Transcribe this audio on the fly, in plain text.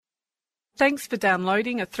Thanks for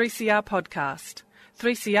downloading a 3CR podcast.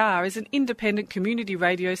 3CR is an independent community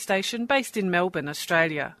radio station based in Melbourne,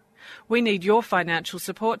 Australia. We need your financial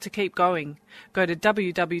support to keep going. Go to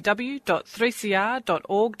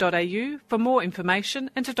www.3cr.org.au for more information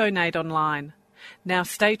and to donate online. Now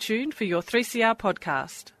stay tuned for your 3CR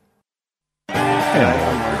podcast.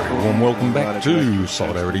 And a warm welcome back to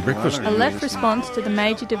Solidarity Breakfast. A left response to the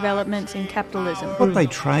major developments in capitalism. What they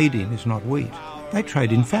trade in is not wheat. They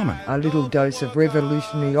trade in famine. A little dose of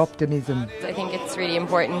revolutionary optimism. I think it's really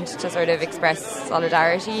important to sort of express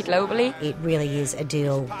solidarity globally. It really is a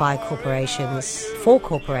deal by corporations, for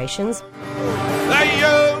corporations.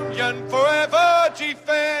 The Union forever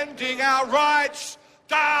defending our rights.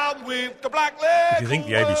 Down with the black leg. If you think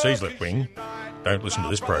the ABC's left wing, don't listen to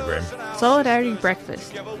this program. Solidarity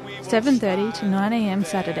Breakfast, 7:30 to 9am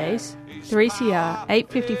Saturdays, 3CR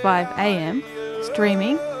 8:55am,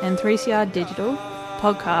 streaming and 3CR digital,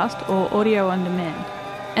 podcast or audio on demand.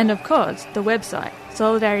 And of course, the website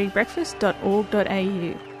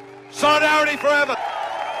solidaritybreakfast.org.au. Solidarity forever.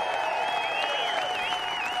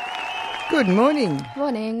 Good morning.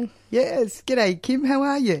 Morning. Yes, g'day Kim, how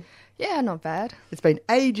are you? Yeah, not bad. It's been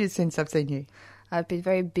ages since I've seen you. I've been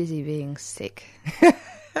very busy being sick.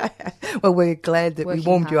 Well, we're glad that Working we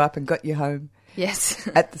warmed you hard. up and got you home. Yes.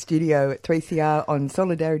 At the studio at 3CR on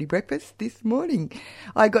Solidarity Breakfast this morning.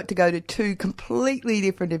 I got to go to two completely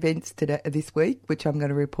different events this week, which I'm going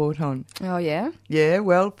to report on. Oh, yeah? Yeah,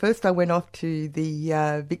 well, first I went off to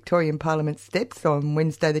the Victorian Parliament steps on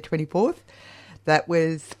Wednesday the 24th. That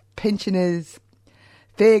was pensioners,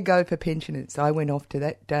 fair go for pensioners. I went off to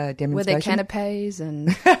that demonstration. Were there canapes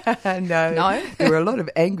and... No. There were a lot of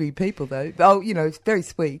angry people, though. Oh, you know, it's very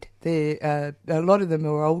sweet. A lot of them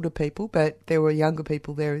were older people, but there were younger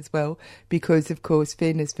people there as well because, of course,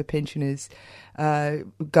 fairness for pensioners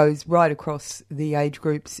goes right across the age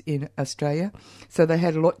groups in Australia. So they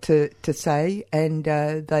had a lot to say, and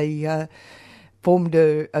they formed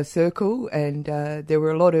a circle, and there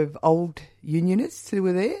were a lot of old unionists who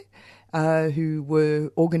were there. Who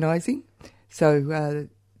were organising. So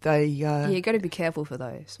they... yeah, you've got to be careful for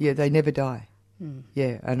those. Yeah, they never die.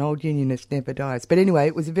 Yeah, an old unionist never dies. But anyway,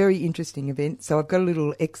 it was a very interesting event, so I've got a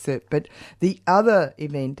little excerpt. But the other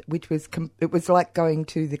event, which was... it was like going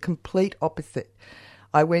to the complete opposite.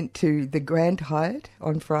 I went to the Grand Hyatt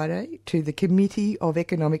on Friday to the Committee of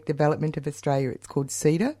Economic Development of Australia. It's called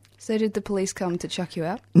CEDA. So did the police come to chuck you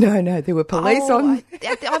out? No, there were police on...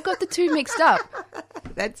 I've got the two mixed up.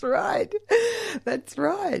 That's right.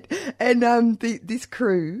 And this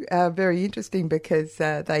crew are very interesting because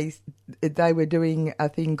they were doing a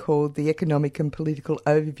thing called the Economic and Political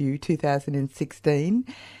Overview 2016.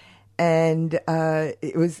 And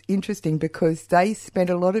it was interesting because they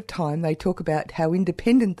spent a lot of time, they talk about how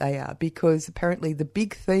independent they are because apparently the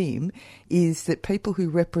big theme is that people who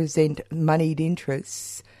represent moneyed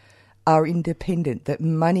interests are independent, that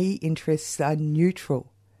money interests are neutral.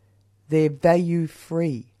 They're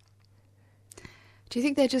value-free. Do you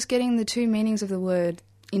think they're just getting the two meanings of the word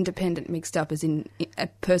independent mixed up as in a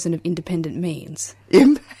person of independent means?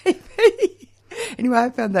 Yeah, maybe. Anyway, I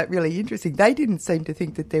found that really interesting. They didn't seem to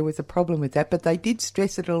think that there was a problem with that, but they did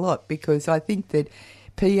stress it a lot because I think that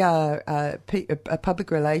public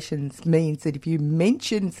relations means that if you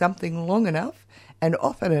mention something long enough and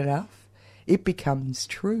often enough, it becomes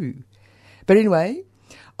true. But anyway...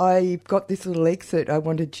 I've got this little excerpt I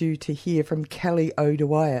wanted you to hear from Kelly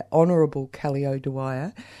O'Dwyer, Honourable Kelly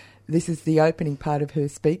O'Dwyer. This is the opening part of her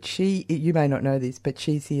speech. You may not know this, but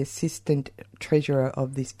she's the Assistant Treasurer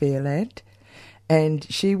of this Fairland. And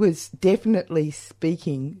she was definitely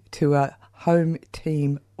speaking to a home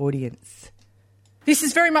team audience. This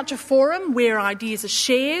is very much a forum where ideas are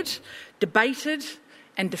shared, debated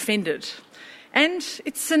and defended. And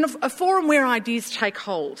it's a forum where ideas take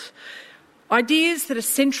hold. Ideas that are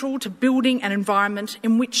central to building an environment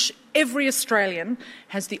in which every Australian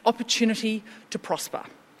has the opportunity to prosper.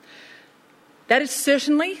 That is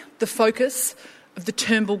certainly the focus of the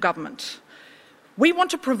Turnbull government. We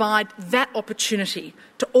want to provide that opportunity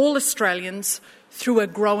to all Australians through a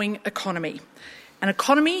growing economy, an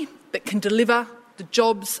economy that can deliver the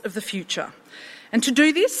jobs of the future. And to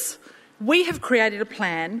do this, we have created a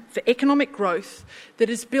plan for economic growth that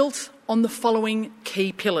is built on the following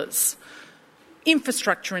key pillars: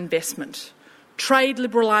 infrastructure investment, trade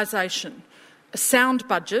liberalisation, a sound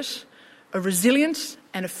budget, a resilient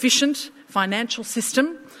and efficient financial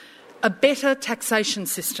system, a better taxation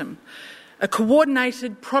system, a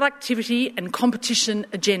coordinated productivity and competition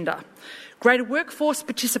agenda, greater workforce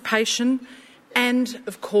participation and,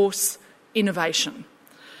 of course, innovation.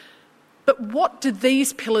 But what do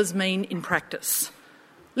these pillars mean in practice?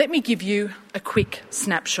 Let me give you a quick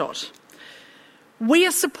snapshot. We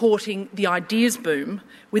are supporting the ideas boom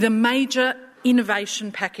with a major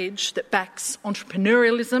innovation package that backs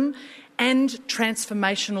entrepreneurialism and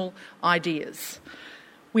transformational ideas.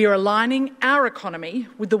 We are aligning our economy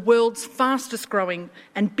with the world's fastest growing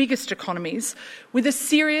and biggest economies with a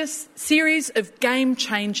series of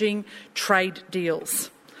game-changing trade deals.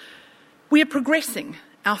 We are progressing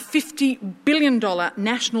our $50 billion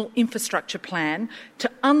national infrastructure plan to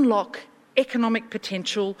unlock economic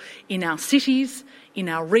potential in our cities, in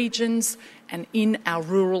our regions and in our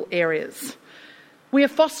rural areas. We are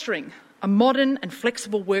fostering a modern and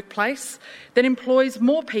flexible workplace that employs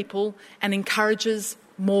more people and encourages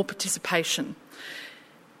more participation.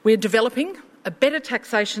 We're developing a better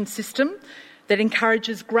taxation system that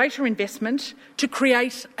encourages greater investment to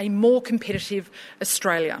create a more competitive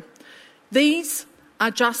Australia. These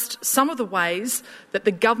are just some of the ways that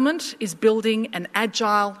the government is building an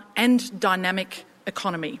agile and dynamic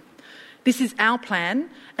economy. This is our plan,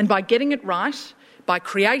 and by getting it right, by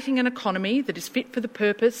creating an economy that is fit for the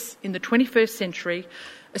purpose in the 21st century,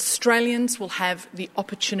 Australians will have the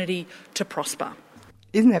opportunity to prosper.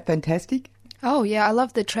 Isn't that fantastic? Oh, yeah, I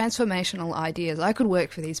love the transformational ideas. I could work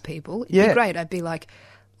for these people. It'd be great. I'd be like,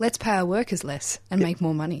 let's pay our workers less and make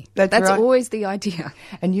more money. That's right. Always the idea.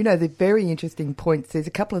 And you know, the very interesting points, there's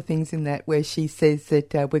a couple of things in that where she says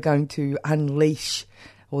that we're going to unleash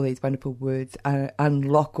all these wonderful words,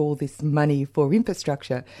 unlock all this money for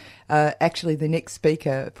infrastructure. Actually, the next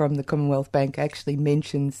speaker from the Commonwealth Bank actually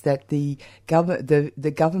mentions that the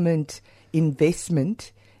government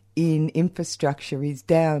investment in infrastructure is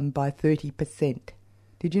down by 30%.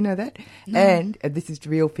 Did you know that? No. And this is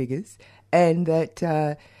real figures, and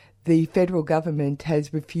that the federal government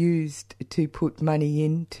has refused to put money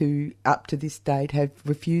into, up to this date, have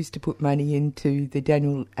refused to put money into the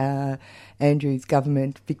Daniel Andrews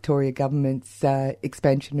government, Victoria government's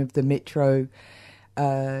expansion of the metro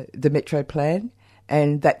plan.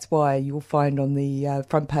 And that's why you'll find on the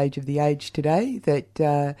front page of The Age today that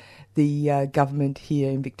the government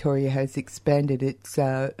here in Victoria has expanded its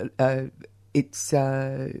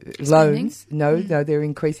loans. No, they're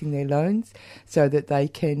increasing their loans so that they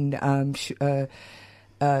can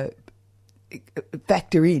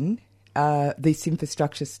factor in this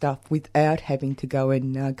infrastructure stuff without having to go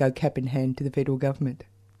and go cap in hand to the federal government.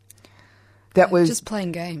 That was just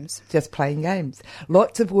playing games. Just playing games.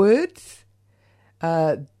 Lots of words.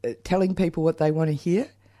 Telling people what they want to hear,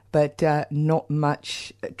 but not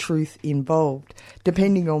much truth involved,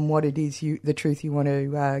 depending on what it is the truth you want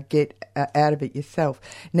to get out of it yourself.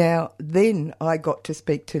 Now, then I got to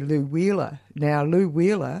speak to Lou Wheeler. Now, Lou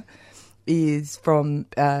Wheeler is from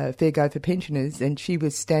Fair Go for Pensioners, and she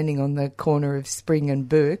was standing on the corner of Spring and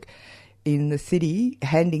Burke in the city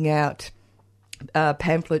handing out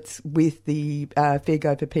pamphlets with the Fair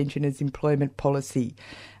Go for Pensioners employment policy,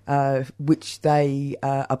 which they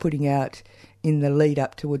are putting out in the lead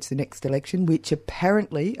up towards the next election, which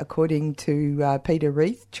apparently, according to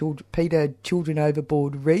Peter Children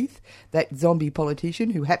Overboard Reith, that zombie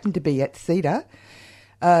politician who happened to be at CEDA,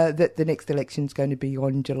 that the next election is going to be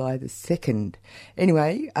on July the 2nd.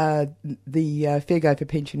 Anyway, the Fair Go for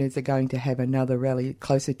Pensioners are going to have another rally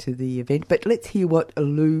closer to the event. But let's hear what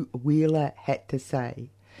Lou Wheeler had to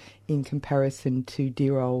say in comparison to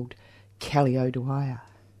dear old Kelly O'Dwyer.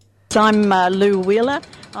 I'm Lou Wheeler.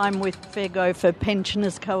 I'm with Fair Go for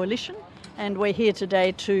Pensioners Coalition, and we're here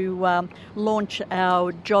today to launch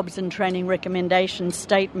our jobs and training recommendation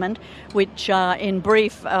statement, which in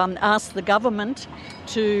brief asks the government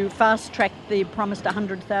to fast-track the promised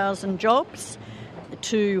 100,000 jobs,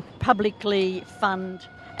 to publicly fund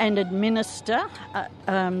and administer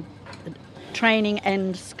training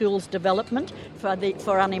and skills development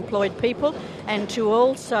for unemployed people, and to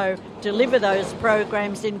also deliver those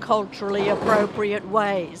programs in culturally appropriate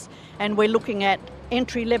ways. And we're looking at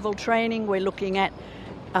entry-level training, we're looking at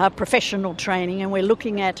professional training, and we're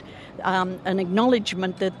looking at an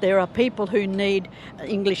acknowledgement that there are people who need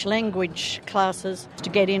English language classes to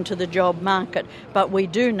get into the job market. But we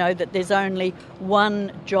do know that there's only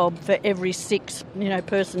one job for every 6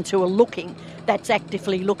 persons who are looking, that's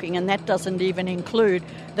actively looking, and that doesn't even include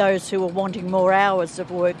those who are wanting more hours of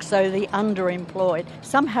work, so the underemployed.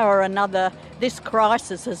 Somehow or another, this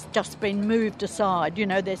crisis has just been moved aside.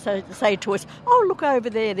 They say to us, oh, look over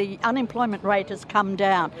there, the unemployment rate has come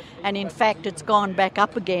down. And in fact, it's gone back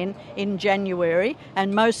up again in January,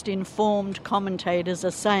 and most informed commentators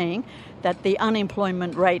are saying that the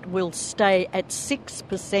unemployment rate will stay at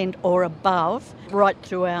 6% or above right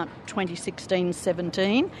throughout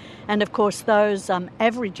 2016-17. And of course, those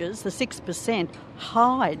averages, the 6%,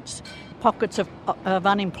 hides pockets of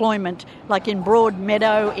unemployment, like in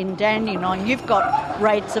Broadmeadow, in Dandenong, you've got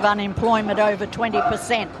rates of unemployment over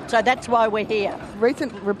 20%. So that's why we're here.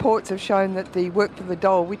 Recent reports have shown that the work for the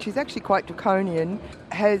dole, which is actually quite draconian,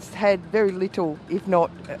 has had very little, if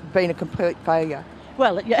not been a complete failure.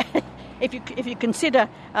 Well, yeah, if you consider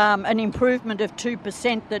an improvement of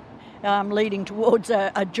 2% that leading towards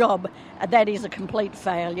a job, that is a complete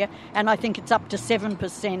failure. And I think it's up to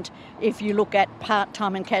 7% if you look at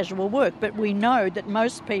part-time and casual work. But we know that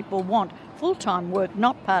most people want full-time work,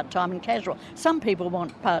 not part-time and casual. Some people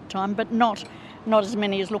want part-time, but not as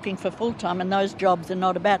many as looking for full-time, and those jobs are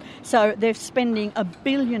not about. So they're spending $1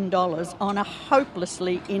 billion on a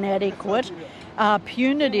hopelessly inadequate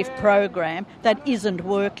punitive program that isn't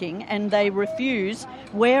working, and they refuse.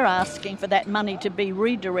 We're asking for that money to be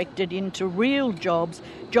redirected into real jobs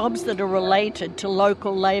that are related to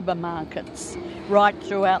local labour markets right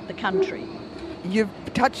throughout the country. You've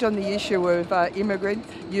touched on the issue of immigrants.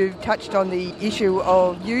 You've touched on the issue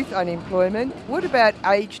of youth unemployment. What about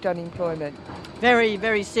aged unemployment? Very,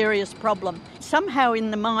 very serious problem. Somehow in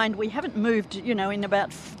the mind, we haven't moved, in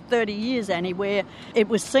about 30 years, Annie, where it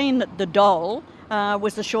was seen that the dole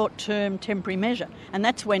was a short-term temporary measure. And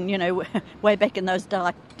that's when, way back in those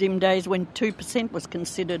dark, dim days when 2% was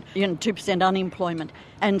considered, 2% unemployment.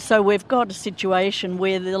 And so we've got a situation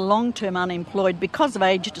where the long-term unemployed, because of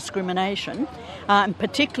age discrimination, and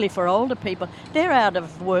particularly for older people, they're out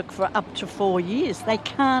of work for up to 4 years. They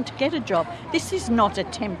can't get a job. This is not a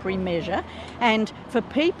temporary measure. And for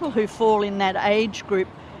people who fall in that age group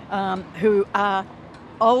who are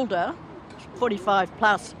older, 45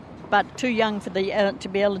 plus, but too young for to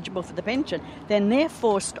be eligible for the pension, then they're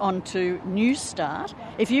forced onto New Start.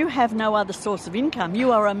 If you have no other source of income,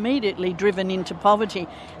 you are immediately driven into poverty.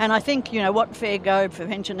 And I think, what Fair Go for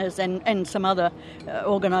pensioners and some other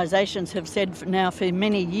organisations have said now for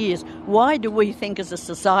many years, why do we think as a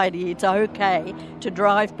society it's okay to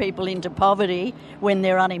drive people into poverty when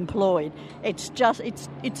they're unemployed? It's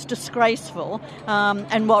disgraceful.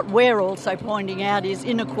 And what we're also pointing out is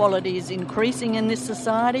inequality is increasing in this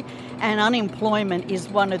society, and unemployment is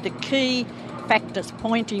one of the key factors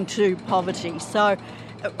pointing to poverty. So,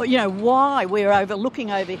 why we're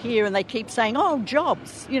looking over here and they keep saying,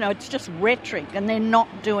 jobs, it's just rhetoric, and they're not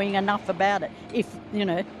doing enough about it. If,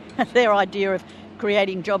 their idea of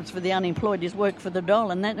creating jobs for the unemployed is work for the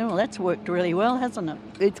dole, and that's worked really well, hasn't it?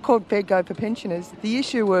 It's called Fair Go for pensioners. The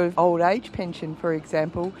issue of old age pension, for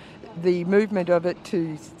example, the movement of it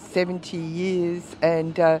to 70 years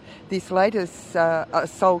and this latest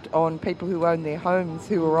assault on people who own their homes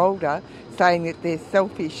who are older, saying that they're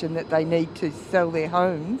selfish and that they need to sell their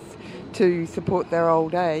homes to support their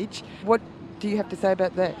old age. What do you have to say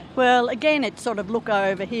about that? Well, again, it's sort of look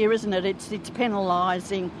over here, isn't it? It's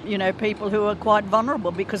penalising, people who are quite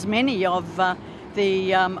vulnerable, because many of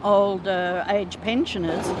the older age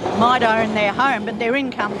pensioners might own their home, but they're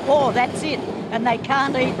income poor, that's it, and they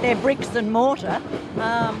can't eat their bricks and mortar.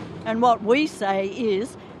 And what we say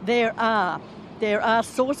is there are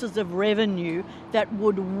sources of revenue that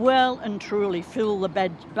would well and truly fill the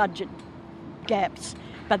budget gaps.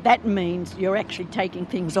 But that means you're actually taking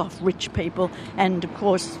things off rich people, and of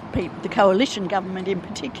course the coalition government in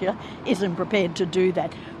particular isn't prepared to do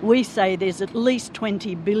that. We say there's at least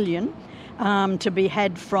 $20 billion to be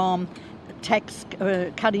had from tax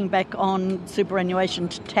cutting back on superannuation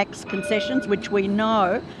tax concessions, which we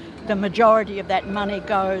know the majority of that money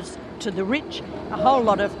goes to the rich. A whole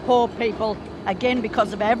lot of poor people, again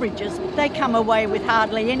because of averages, they come away with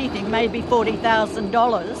hardly anything, maybe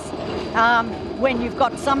 $40,000. When you've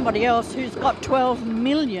got somebody else who's got $12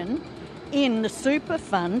 million in the super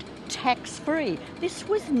fund tax-free. This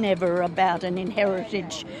was never about an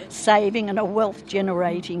inheritance saving and a wealth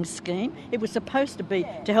generating scheme. It was supposed to be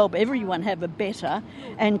to help everyone have a better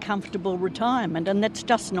and comfortable retirement, and that's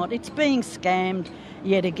just not. It's being scammed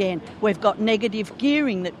yet again. We've got negative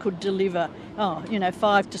gearing that could deliver,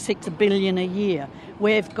 $5 to $6 billion a year.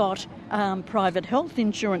 We've got private health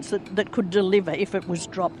insurance that could deliver, if it was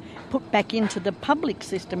dropped, put back into the public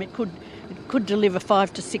system, it could deliver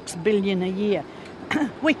 $5 to $6 billion a year.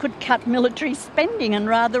 We could cut military spending and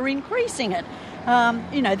rather increasing it.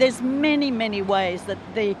 There's many, many ways that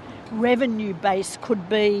the revenue base could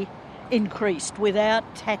be increased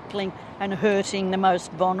without tackling and hurting the most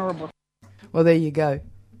vulnerable. Well, there you go.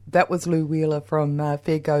 That was Lou Wheeler from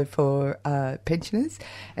Fair Go for pensioners,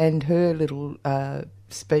 and her little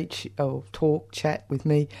speech or chat with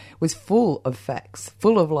me was full of facts,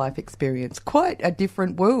 full of life experience. Quite a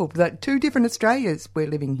different world. Like 2 different Australias we're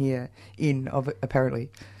living here in, apparently.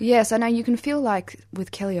 Yes, I know. You can feel like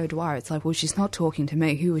with Kelly O'Dwyer, it's like, well, she's not talking to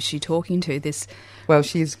me. Who was she talking to? Well,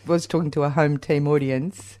 she was talking to a home team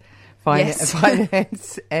audience.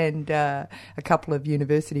 Finance and a couple of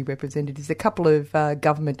university representatives. A couple of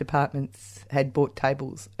government departments had bought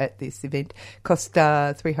tables at this event. Cost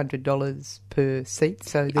 $300 per seat.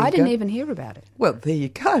 So I didn't even hear about it. Well, there you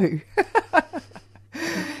go.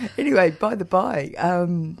 Anyway, by the by,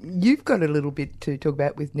 you've got a little bit to talk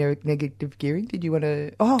about with negative gearing. Did you want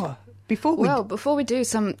to... before we do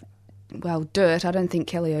some... Well, dirt. I don't think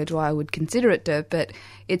Kelly O'Dwyer would consider it dirt, but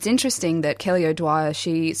it's interesting that Kelly O'Dwyer,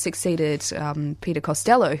 she succeeded Peter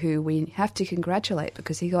Costello, who we have to congratulate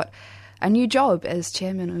because he got a new job as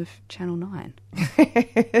chairman of Channel 9.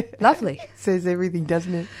 Lovely. Says everything,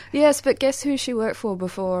 doesn't it? Yes, but guess who she worked for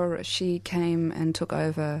before she came and took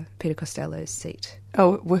over Peter Costello's seat?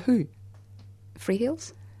 Oh, well, who?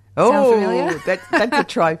 Freehills? Oh, sound familiar? that's a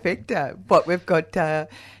trifecta. What, we've got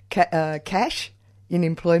cash in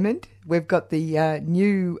employment. We've got the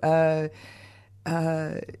new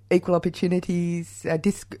equal opportunities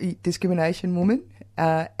discrimination woman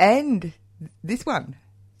and this one.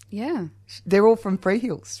 Yeah. They're all from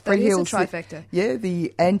Freehills. That is a trifecta. Yeah,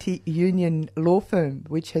 the anti-union law firm,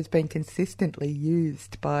 which has been consistently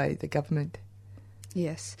used by the government.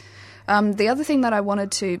 Yes. The other thing that I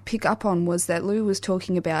wanted to pick up on was that Lou was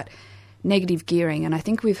talking about negative gearing, and I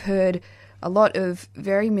think we've heard a lot of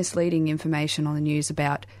very misleading information on the news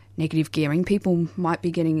about negative gearing. People might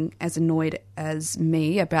be getting as annoyed as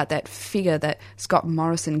me about that figure that Scott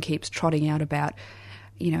Morrison keeps trotting out about,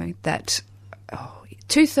 that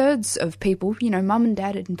 2/3 of people, mum and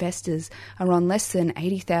dad investors are on less than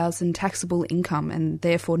 80,000 taxable income, and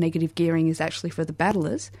therefore negative gearing is actually for the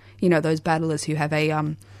battlers, those battlers who have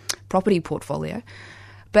a property portfolio.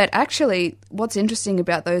 But actually, what's interesting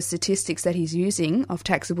about those statistics that he's using of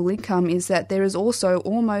taxable income is that there is also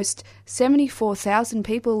almost 74,000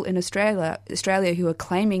 people in Australia who are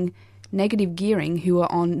claiming negative gearing who are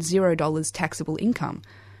on $0 taxable income.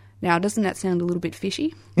 Now, doesn't that sound a little bit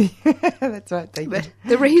fishy? That's right. But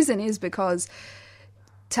the reason is because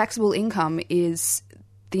taxable income is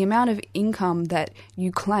the amount of income that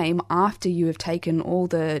you claim after you have taken all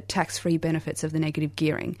the tax-free benefits of the negative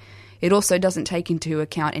gearing. It also doesn't take into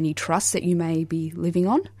account any trusts that you may be living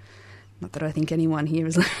on. Not that I think anyone here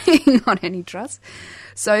is living on any trust.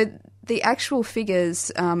 So the actual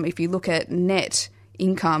figures, if you look at net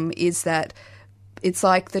income, is that it's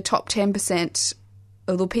like the top 10%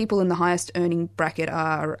 of the people in the highest earning bracket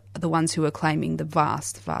are the ones who are claiming the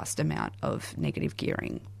vast, vast amount of negative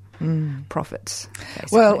gearing profits.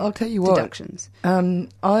 Basically. Well, I'll tell you what. Deductions.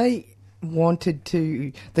 I wanted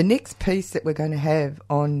to... The next piece that we're going to have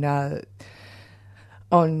on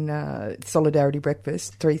Solidarity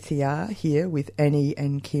Breakfast, 3CR, here with Annie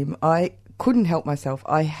and Kim, I couldn't help myself.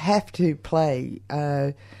 I have to play,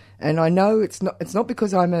 and I know it's not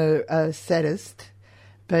because I'm a sadist,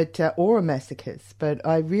 but or a masochist, but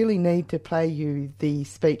I really need to play you the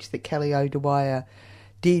speech that Kelly O'Dwyer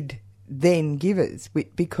did then give us,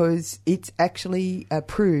 because it actually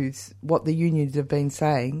proves what the unions have been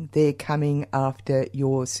saying. They're coming after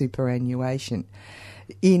your superannuation.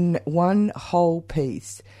 In one whole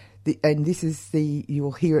piece, and this is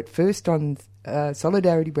you'll hear it first on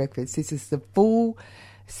Solidarity Breakfast, this is the full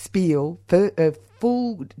spiel,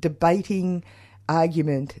 full debating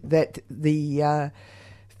argument that the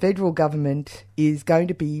federal government is going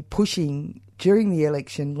to be pushing during the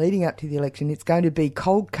election, leading up to the election. It's going to be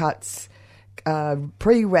cold cuts,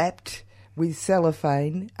 pre-wrapped with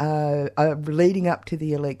cellophane, leading up to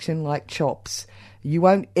the election like chops. You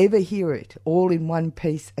won't ever hear it all in one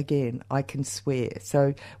piece again, I can swear.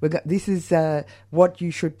 So this is what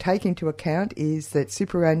you should take into account, is that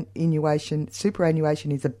superannuation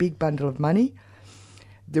is a big bundle of money.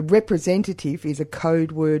 The representative is a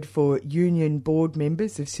code word for union board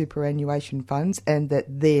members of superannuation funds, and that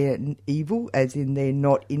they're evil, as in they're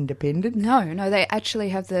not independent. No, they actually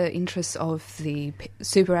have the interests of the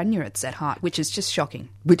superannuates at heart, which is just shocking.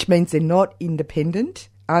 Which means they're not independent,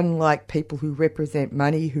 unlike people who represent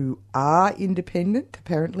money who are independent,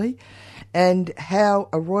 apparently, and how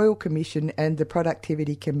a Royal Commission and the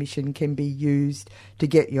Productivity Commission can be used to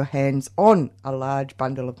get your hands on a large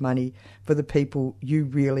bundle of money for the people you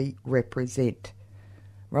really represent.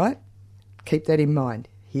 Right? Keep that in mind.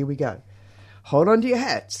 Here we go. Hold on to your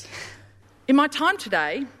hats. In my time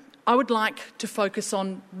today, I would like to focus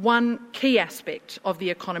on one key aspect of the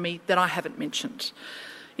economy that I haven't mentioned.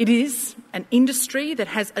 It is an industry that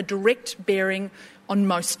has a direct bearing on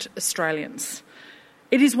most Australians.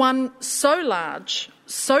 It is one so large,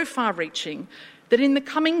 so far-reaching, that in the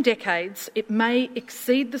coming decades it may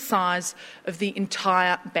exceed the size of the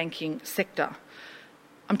entire banking sector.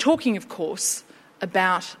 I'm talking, of course,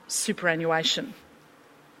 about superannuation.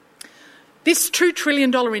 This $2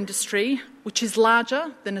 trillion industry, which is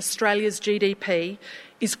larger than Australia's GDP,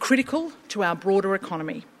 is critical to our broader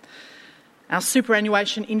economy. Our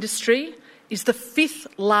superannuation industry is the 5th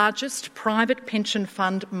largest private pension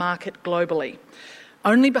fund market globally,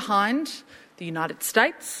 only behind the United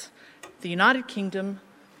States, the United Kingdom,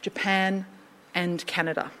 Japan and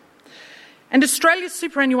Canada. And Australia's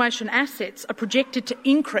superannuation assets are projected to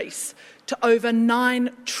increase to over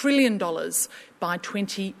 $9 trillion by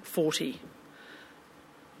 2040.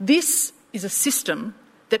 This is a system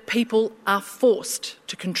that people are forced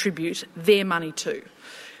to contribute their money to,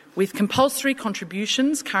 with compulsory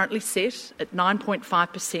contributions currently set at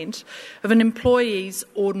 9.5% of an employee's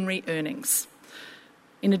ordinary earnings.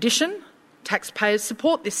 In addition, taxpayers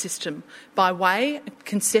support this system by way of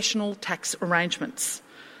concessional tax arrangements.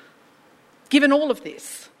 Given all of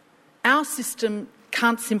this, our system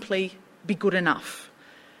can't simply be good enough.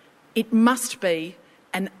 It must be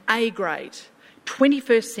an A-grade,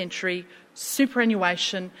 21st century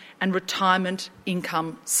superannuation and retirement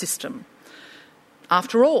income system.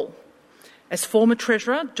 After all, as former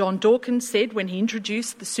Treasurer John Dawkins said when he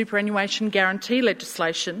introduced the superannuation guarantee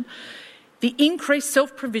legislation, the increased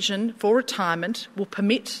self-provision for retirement will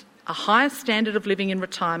permit a higher standard of living in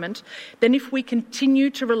retirement than if we continue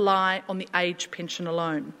to rely on the age pension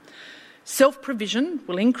alone. Self-provision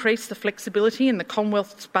will increase the flexibility in the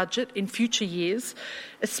Commonwealth's budget in future years,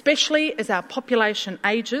 especially as our population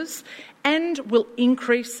ages, and will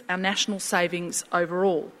increase our national savings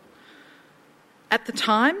overall. At the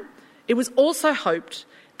time, it was also hoped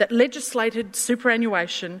that legislated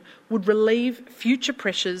superannuation would relieve future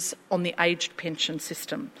pressures on the aged pension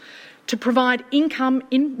system to provide income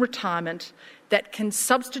in retirement that can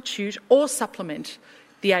substitute or supplement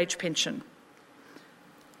the age pension.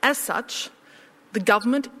 As such, the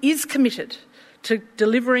government is committed to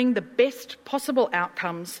delivering the best possible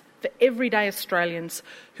outcomes for everyday Australians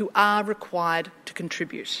who are required to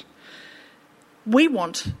contribute. We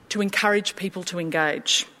want to encourage people to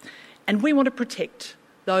engage, and we want to protect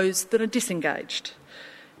those that are disengaged.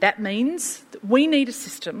 That means that we need a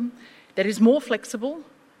system that is more flexible,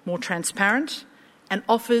 more transparent, and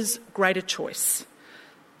offers greater choice.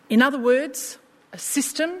 In other words, a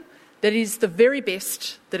system that is the very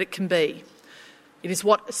best that it can be. It is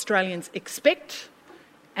what Australians expect,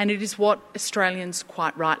 and it is what Australians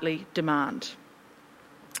quite rightly demand.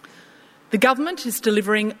 The government is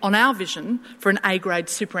delivering on our vision for an A-grade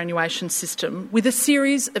superannuation system with a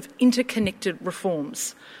series of interconnected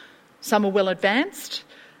reforms. Some are well advanced,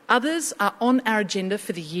 others are on our agenda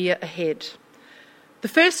for the year ahead. The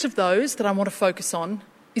first of those that I want to focus on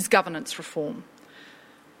is governance reform.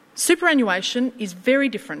 Superannuation is very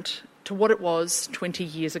different to what it was 20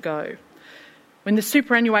 years ago. When the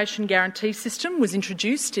superannuation guarantee system was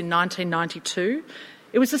introduced in 1992,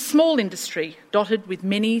 it was a small industry dotted with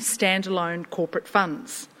many standalone corporate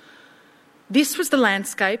funds. This was the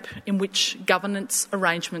landscape in which governance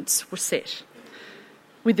arrangements were set.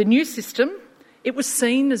 With the new system, it was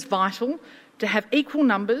seen as vital to have equal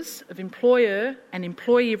numbers of employer and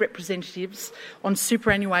employee representatives on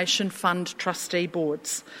superannuation fund trustee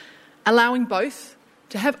boards, allowing both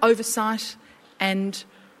to have oversight and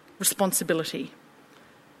responsibility.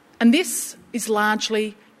 And this is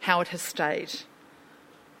largely how it has stayed.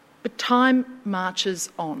 But time marches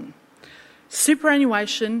on.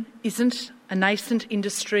 Superannuation isn't a nascent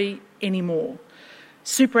industry anymore.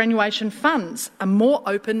 Superannuation funds are more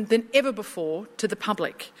open than ever before to the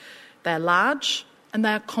public. They are large and they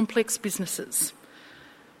are complex businesses.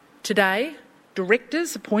 Today,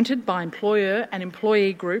 directors appointed by employer and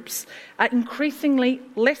employee groups are increasingly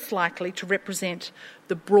less likely to represent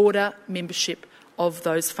the broader membership of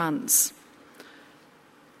those funds.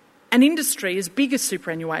 An industry as big as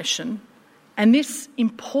superannuation, and this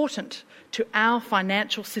important to our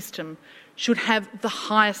financial system, should have the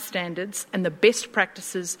highest standards and the best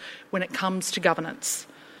practices when it comes to governance.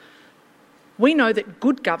 We know that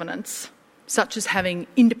good governance, such as having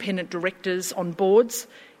independent directors on boards,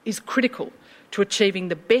 is critical to achieving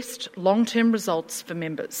the best long-term results for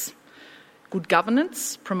members. Good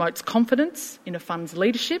governance promotes confidence in a fund's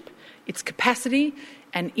leadership, its capacity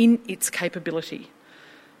and in its capability.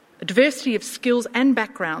 A diversity of skills and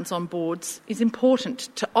backgrounds on boards is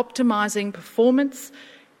important to optimising performance,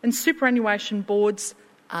 and superannuation boards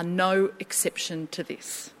are no exception to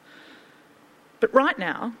this. But right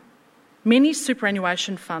now, many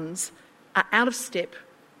superannuation funds are out of step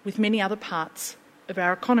with many other parts of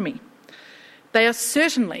our economy. They are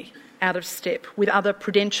certainly out of step with other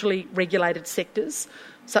prudentially regulated sectors,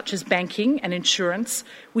 such as banking and insurance,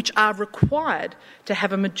 which are required to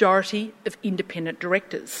have a majority of independent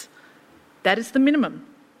directors. That is the minimum,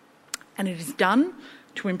 and it is done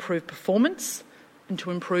to improve performance and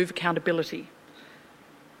to improve accountability.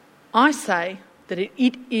 I say that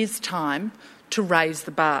it is time to raise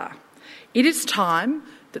the bar. It is time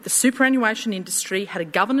that the superannuation industry had a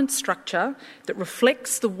governance structure that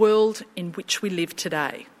reflects the world in which we live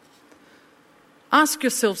today. Ask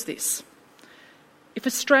yourselves this. If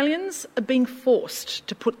Australians are being forced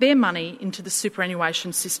to put their money into the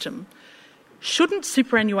superannuation system, shouldn't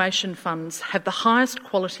superannuation funds have the highest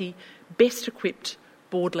quality, best equipped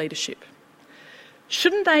board leadership?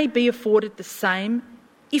 Shouldn't they be afforded the same,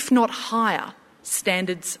 if not higher,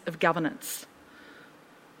 standards of governance?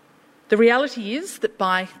 The reality is that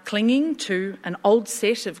by clinging to an old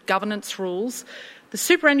set of governance rules, the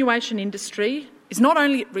superannuation industry is not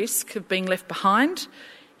only at risk of being left behind,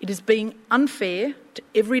 it is being unfair to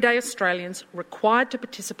everyday Australians required to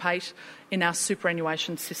participate in our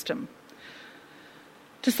superannuation system.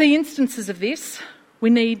 To see instances of this, we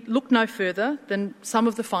need look no further than some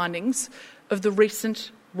of the findings of the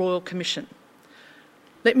recent Royal Commission.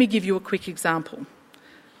 Let me give you a quick example.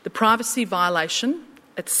 The privacy violation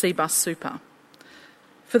at Cbus Super.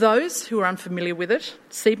 For those who are unfamiliar with it,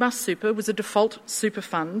 Cbus Super was a default super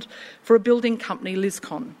fund for a building company,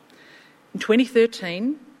 Liscon. In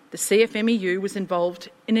 2013, the CFMEU was involved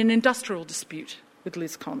in an industrial dispute with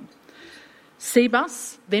Liscon.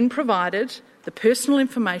 Cbus then provided the personal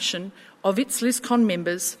information of its Liscon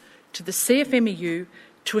members to the CFMEU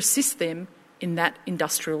to assist them in that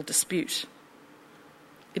industrial dispute.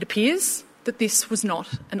 It appears that this was not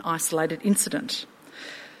an isolated incident.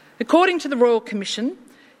 According to the Royal Commission,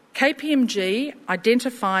 KPMG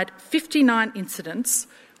identified 59 incidents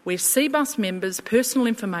where Cbus members' personal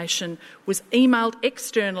information was emailed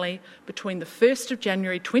externally between the 1st of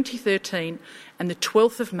January 2013 and the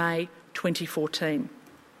 12th of May 2014.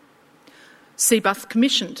 Cbus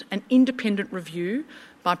commissioned an independent review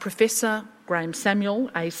by Professor Graham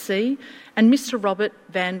Samuel, AC, and Mr Robert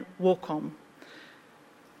Van Woerkom.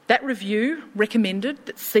 That review recommended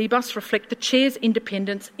that Cbus reflect the Chair's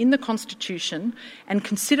independence in the Constitution and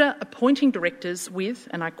consider appointing directors with,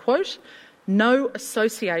 and I quote, no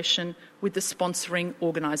association with the sponsoring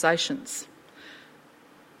organisations.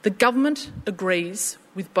 The government agrees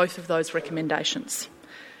with both of those recommendations.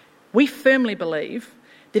 We firmly believe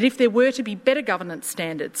that if there were to be better governance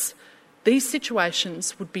standards, these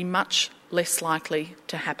situations would be much less likely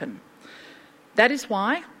to happen. That is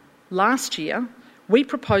why, last year, we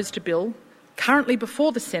proposed a bill, currently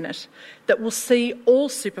before the Senate, that will see all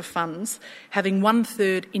super funds having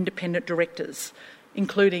 1/3 independent directors,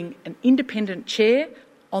 including an independent chair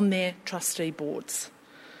on their trustee boards.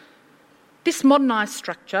 This modernised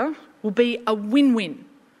structure will be a win-win,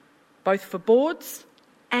 both for boards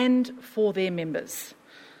and for their members.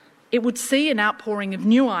 It would see an outpouring of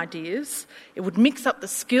new ideas, it would mix up the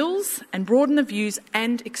skills and broaden the views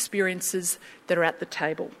and experiences that are at the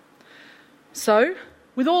table. So,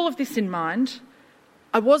 with all of this in mind,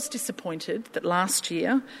 I was disappointed that last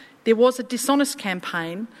year there was a dishonest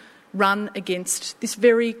campaign run against this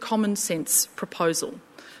very common-sense proposal.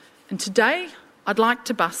 And today I'd like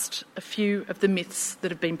to bust a few of the myths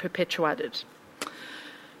that have been perpetuated.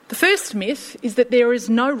 The first myth is that there is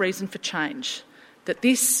no reason for change, that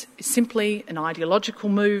this is simply an ideological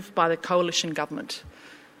move by the coalition government.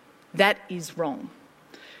 That is wrong.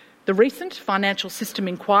 The recent financial system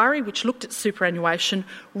inquiry, which looked at superannuation,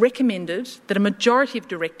 recommended that a majority of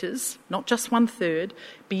directors, not just 1/3,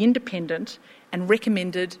 be independent and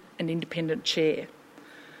recommended an independent chair.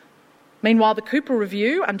 Meanwhile, the Cooper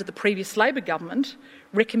Review, under the previous Labor government,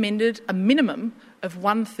 recommended a minimum of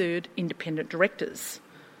 1/3 independent directors.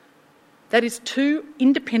 That is 2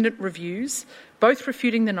 independent reviews, both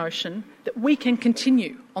refuting the notion that we can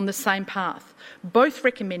continue on the same path, both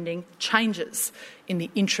recommending changes in the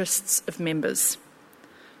interests of members.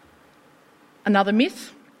 Another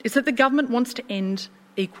myth is that the government wants to end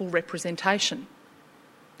equal representation.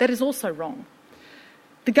 That is also wrong.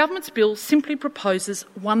 The government's bill simply proposes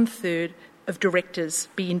 1/3 of directors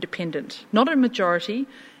be independent, not a majority,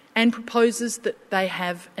 and proposes that they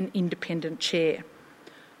have an independent chair.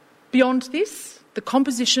 Beyond this, the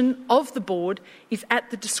composition of the board is at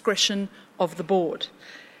the discretion of the board.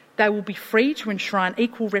 They will be free to enshrine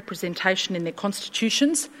equal representation in their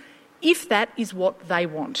constitutions if that is what they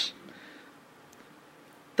want.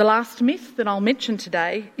 The last myth that I'll mention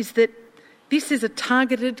today is that this is a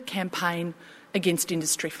targeted campaign against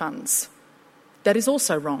industry funds. That is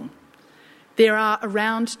also wrong. There are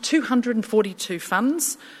around 242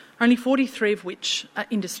 funds, only 43 of which are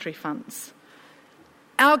industry funds.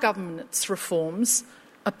 Our government's reforms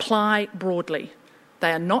apply broadly.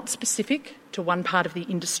 They are not specific to one part of the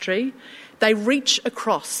industry. They reach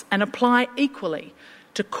across and apply equally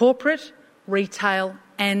to corporate, retail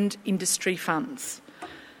and industry funds.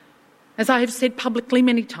 As I have said publicly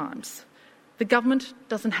many times, the government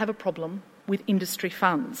doesn't have a problem with industry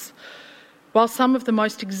funds. While some of the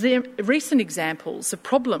most recent examples of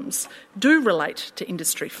problems do relate to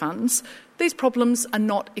industry funds, these problems are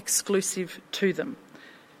not exclusive to them.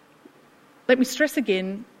 Let me stress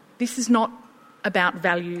again, this is not about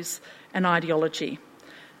values and ideology.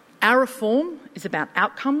 Our reform is about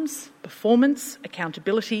outcomes, performance,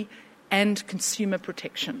 accountability and consumer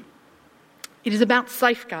protection. It is about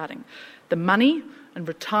safeguarding the money and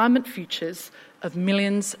retirement futures of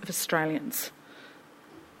millions of Australians.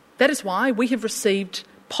 That is why we have received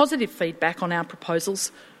positive feedback on our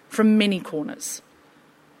proposals from many corners.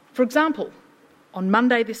 For example, on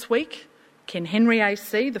Monday this week, Ken Henry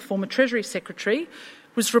AC, the former Treasury Secretary,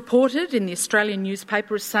 was reported in the Australian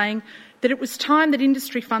newspaper as saying that it was time that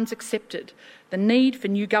industry funds accepted the need for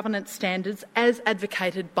new governance standards as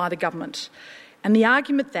advocated by the government. And the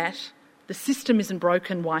argument that the system isn't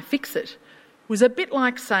broken, why fix it, was a bit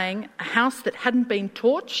like saying a house that hadn't been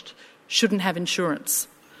torched shouldn't have insurance.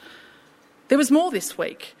 There was more this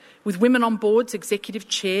week, with Women on Board's Executive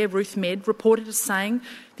Chair, Ruth Mead, reported as saying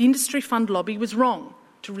the industry fund lobby was wrong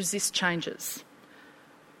to resist changes.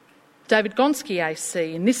 David Gonski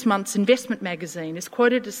AC in this month's Investment magazine is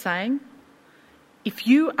quoted as saying, "If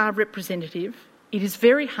you are representative, it is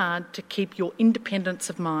very hard to keep your independence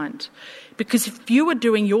of mind, because if you are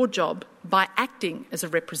doing your job by acting as a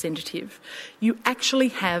representative, you actually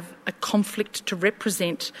have a conflict to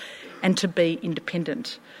represent and to be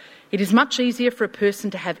independent. It is much easier for a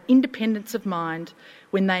person to have independence of mind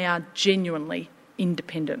when they are genuinely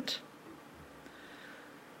independent."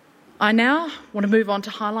 I now want to move on to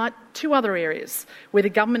highlight two other areas where the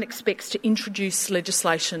government expects to introduce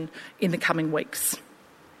legislation in the coming weeks.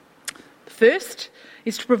 The first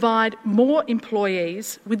is to provide more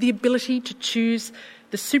employees with the ability to choose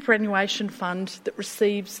the superannuation fund that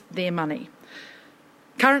receives their money.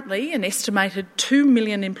 Currently, an estimated 2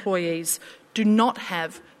 million employees do not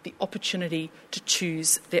have the opportunity to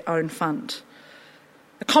choose their own fund.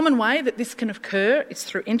 A common way that this can occur is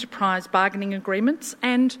through enterprise bargaining agreements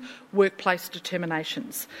and workplace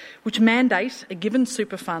determinations, which mandate a given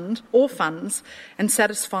super fund or funds and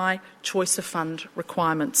satisfy choice of fund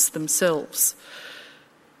requirements themselves.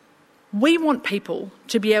 We want people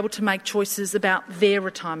to be able to make choices about their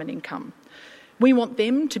retirement income. We want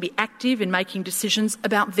them to be active in making decisions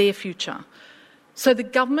about their future. So the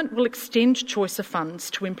government will extend choice of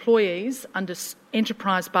funds to employees under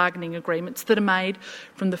enterprise bargaining agreements that are made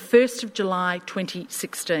from the 1st of July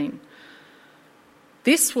 2016.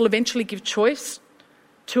 This will eventually give choice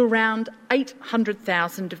to around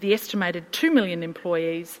 800,000 of the estimated 2 million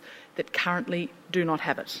employees that currently do not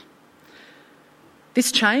have it.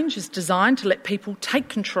 This change is designed to let people take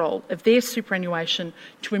control of their superannuation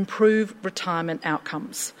to improve retirement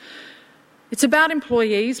outcomes. It's about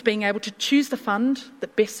employees being able to choose the fund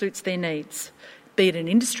that best suits their needs, be it an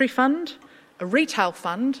industry fund, a retail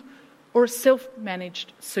fund or a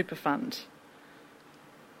self-managed super fund.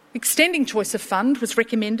 Extending choice of fund was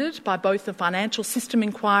recommended by both the Financial System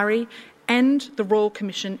Inquiry and the Royal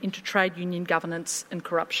Commission into Trade Union Governance and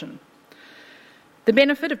Corruption. The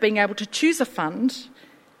benefit of being able to choose a fund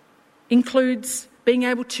includes being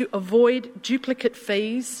able to avoid duplicate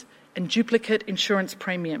fees and duplicate insurance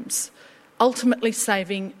premiums, ultimately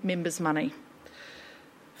saving members' money.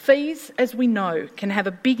 Fees, as we know, can have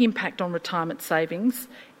a big impact on retirement savings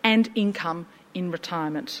and income in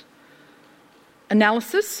retirement.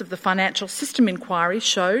 Analysis of the Financial System Inquiry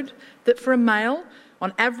showed that for a male,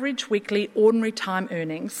 on average weekly ordinary time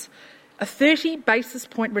earnings, a 30 basis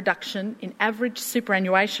point reduction in average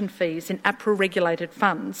superannuation fees in APRA-regulated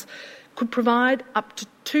funds could provide up to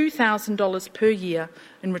 $2,000 per year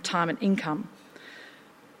in retirement income.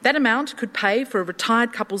 That amount could pay for a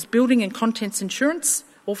retired couple's building and contents insurance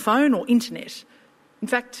or phone or internet. In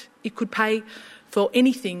fact, it could pay for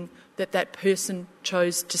anything that that person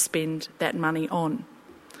chose to spend that money on.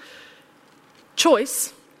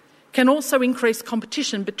 Choice can also increase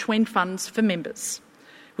competition between funds for members,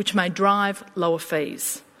 which may drive lower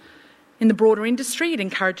fees. In the broader industry, it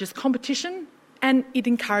encourages competition and it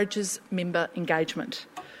encourages member engagement.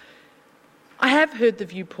 I have heard the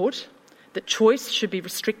view put that choice should be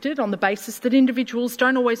restricted on the basis that individuals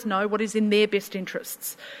don't always know what is in their best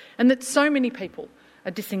interests and that so many people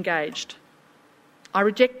are disengaged. I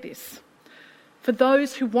reject this. For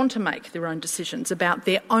those who want to make their own decisions about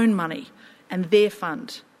their own money and their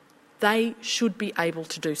fund, they should be able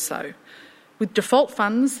to do so, with default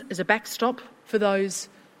funds as a backstop for those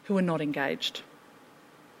who are not engaged.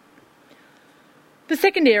 The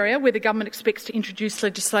second area where the government expects to introduce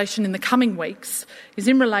legislation in the coming weeks is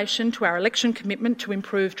in relation to our election commitment to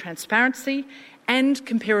improve transparency and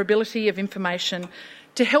comparability of information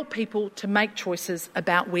to help people to make choices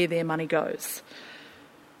about where their money goes.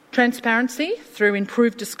 Transparency through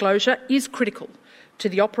improved disclosure is critical to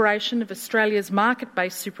the operation of Australia's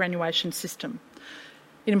market-based superannuation system.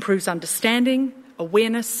 It improves understanding,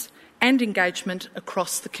 awareness and engagement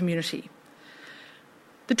across the community.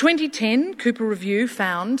 The 2010 Cooper Review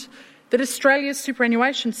found that Australia's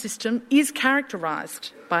superannuation system is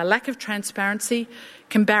characterised by a lack of transparency,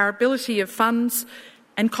 comparability of funds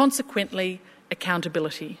and consequently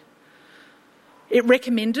accountability. It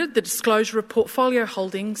recommended the disclosure of portfolio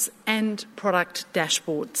holdings and product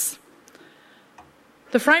dashboards.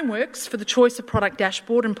 The frameworks for the choice of product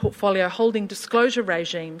dashboard and portfolio holding disclosure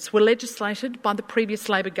regimes were legislated by the previous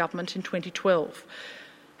Labor government in 2012.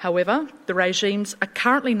 However, the regimes are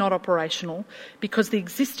currently not operational because the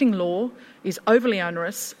existing law is overly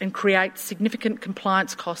onerous and creates significant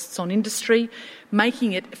compliance costs on industry,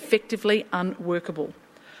 making it effectively unworkable.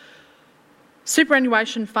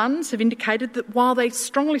 Superannuation funds have indicated that while they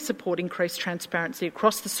strongly support increased transparency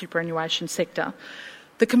across the superannuation sector,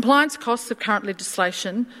 the compliance costs of current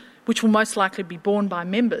legislation, which will most likely be borne by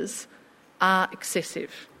members, are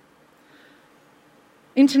excessive.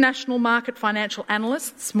 International market financial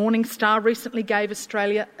analysts Morningstar recently gave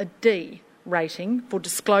Australia a D rating for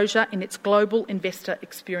disclosure in its Global Investor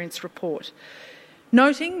Experience report,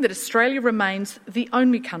 noting that Australia remains the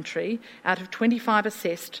only country out of 25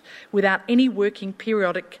 assessed without any working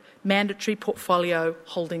periodic mandatory portfolio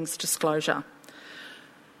holdings disclosure.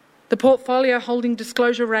 The portfolio holding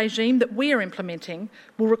disclosure regime that we are implementing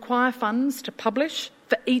will require funds to publish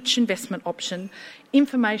for each investment option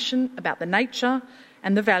information about the nature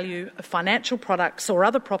and the value of financial products or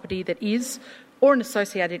other property that is, or an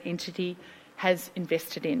associated entity has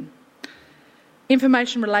invested in.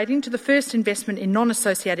 Information relating to the first investment in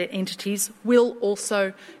non-associated entities will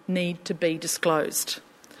also need to be disclosed.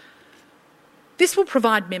 This will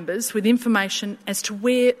provide members with information as to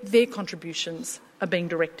where their contributions are being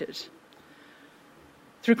directed.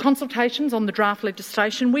 Through consultations on the draft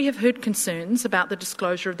legislation, we have heard concerns about the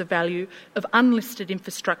disclosure of the value of unlisted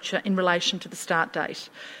infrastructure in relation to the start date,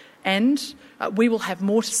 and we will have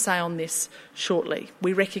more to say on this shortly.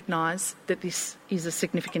 We recognise that this is a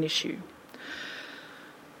significant issue.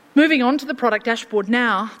 Moving on to the product dashboard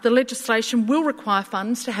now, the legislation will require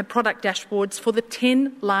funds to have product dashboards for the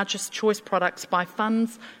 10 largest choice products by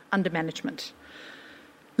funds under management.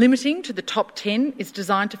 Limiting to the top 10 is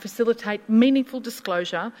designed to facilitate meaningful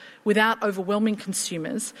disclosure without overwhelming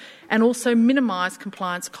consumers and also minimise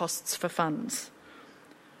compliance costs for funds.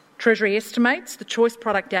 Treasury estimates the choice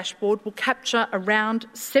product dashboard will capture around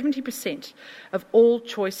 70% of all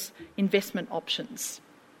choice investment options.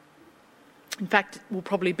 In fact, it will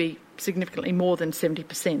probably be significantly more than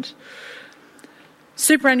 70%.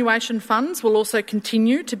 Superannuation funds will also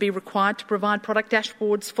continue to be required to provide product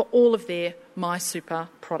dashboards for all of their MySuper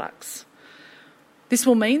products. This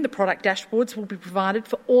will mean the product dashboards will be provided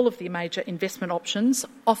for all of the major investment options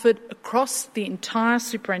offered across the entire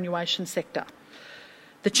superannuation sector.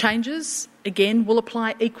 The changes, again, will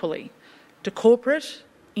apply equally to corporate,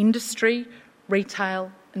 industry,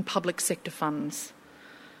 retail and public sector funds.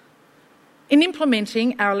 In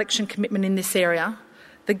implementing our election commitment in this area,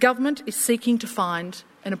 the government is seeking to find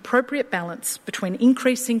an appropriate balance between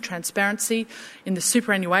increasing transparency in the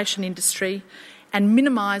superannuation industry and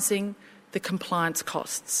minimising the compliance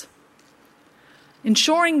costs.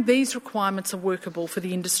 Ensuring these requirements are workable for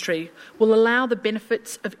the industry will allow the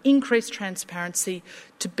benefits of increased transparency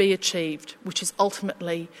to be achieved, which is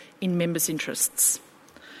ultimately in members' interests.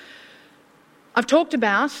 I've talked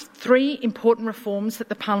about 3 important reforms that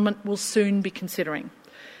the Parliament will soon be considering.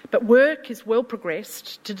 But work is well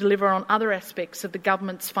progressed to deliver on other aspects of the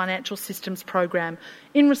government's financial systems program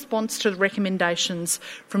in response to the recommendations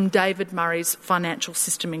from David Murray's Financial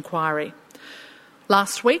System Inquiry.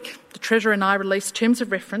 Last week, the Treasurer and I released terms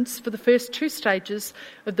of reference for the first 2 stages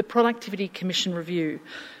of the Productivity Commission review,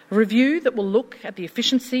 a review that will look at the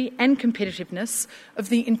efficiency and competitiveness of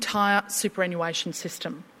the entire superannuation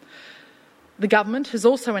system. The government has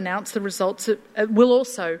also announced will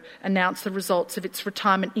also announce the results of its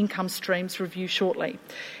retirement income streams review shortly,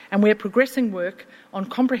 and we are progressing work on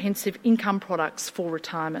comprehensive income products for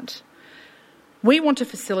retirement. We want to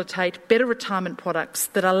facilitate better retirement products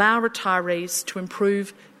that allow retirees to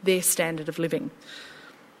improve their standard of living.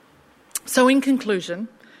 So in conclusion,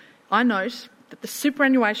 I note that the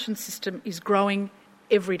superannuation system is growing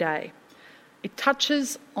every day. It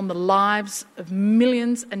touches on the lives of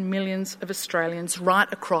millions and millions of Australians right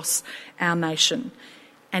across our nation,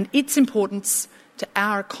 and its importance to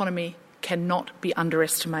our economy cannot be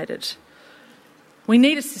underestimated. We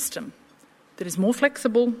need a system that is more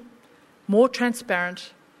flexible, more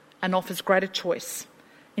transparent and offers greater choice.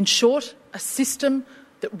 In short, a system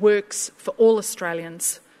that works for all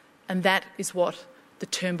Australians, and that is what the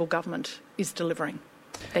Turnbull government is delivering.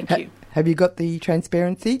 Thank you. Have you got the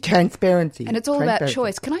transparency? Transparency. And it's all about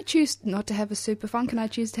choice. Can I choose not to have a super fund? Can I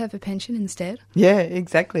choose to have a pension instead? Yeah,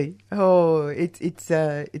 exactly. Oh, it's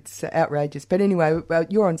outrageous. But anyway,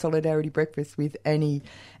 you're on Solidarity Breakfast with Annie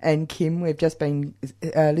and Kim. We've just been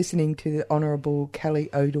listening to the Honourable Kelly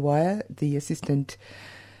O'Dwyer, the Assistant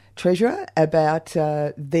Treasurer, about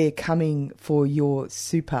their coming for your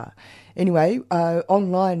super. Anyway,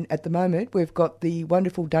 online at the moment, we've got the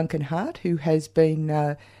wonderful Duncan Hart, who has been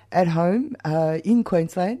at home in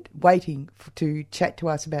Queensland, waiting to chat to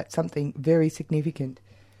us about something very significant.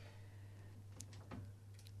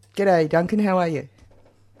 G'day, Duncan. How are you?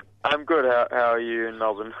 I'm good. How are you in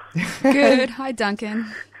Melbourne? Good. Hi,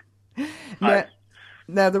 Duncan.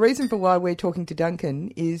 Now, the reason for why we're talking to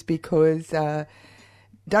Duncan is because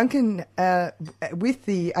Duncan, with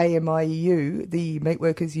the AMIEU, the Meat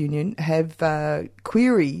Workers Union, have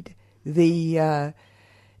queried the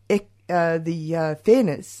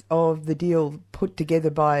fairness of the deal put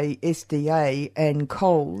together by SDA and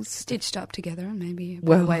Coles. Stitched up together, maybe a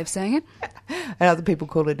better way of saying it. And other people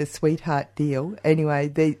call it a sweetheart deal. Anyway,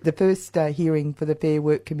 the first hearing for the Fair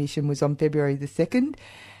Work Commission was on February the 2nd.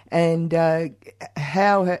 And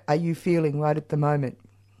how are you feeling right at the moment,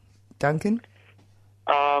 Duncan?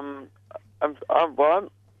 I'm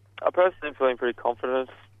personally feeling pretty confident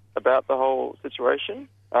about the whole situation.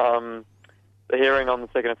 The hearing on the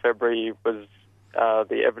 2nd of February was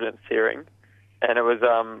the evidence hearing, and it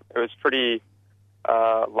was pretty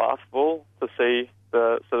laughable to see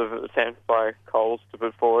the sort of attempt by Coles to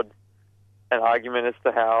put forward an argument as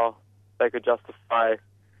to how they could justify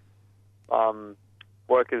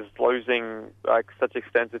workers losing such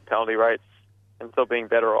extensive penalty rates and still being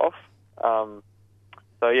better off.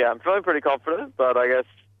 So yeah, I'm feeling pretty confident, but I guess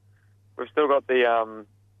we've still got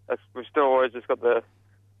we've still always just got the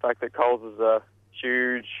fact that Coles is a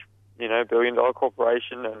huge, billion-dollar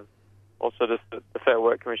corporation, and also just the Fair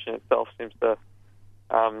Work Commission itself seems to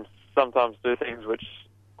sometimes do things which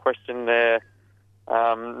question their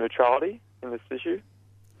neutrality in this issue.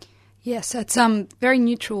 Yes, that's a very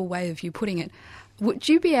neutral way of you putting it. Would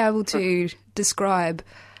you be able to describe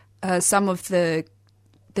some of the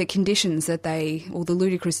conditions that or the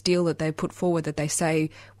ludicrous deal that they put forward that they say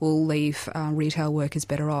will leave retail workers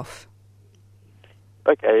better off?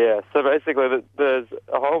 Okay, yeah. So basically, there's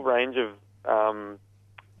a whole range of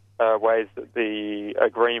ways that the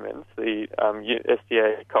agreement, the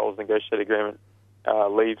SDA Coles negotiated agreement,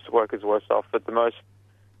 leaves workers worse off. But the most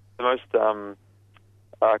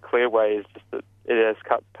clear way is just that it has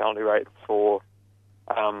cut penalty rates for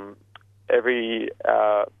every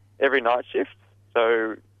night shift.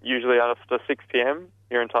 So usually after 6 p.m,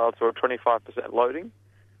 you're entitled to a 25% loading,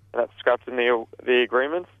 and that's scrapped in the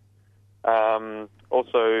agreement.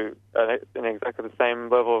 Also, in exactly the same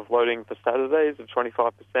level of loading for Saturdays of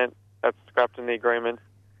 25%, that's scrapped in the agreement,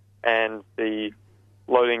 and the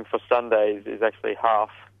loading for Sundays is actually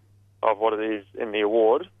half of what it is in the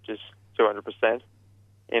award, which is 200%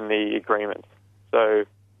 in the agreement. So,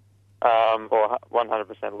 or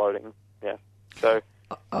 100% loading, yeah. So,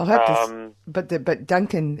 I'll have to, but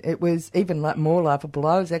Duncan, it was even more laughable.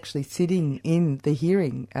 I was actually sitting in the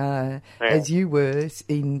hearing as you were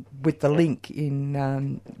with the link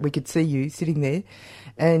in. We could see you sitting there,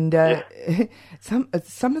 and some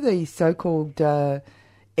of the so-called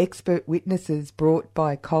expert witnesses brought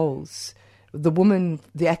by Coles, the woman,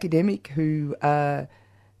 the academic who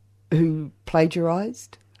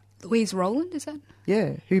plagiarised. Louise Rowland, is that?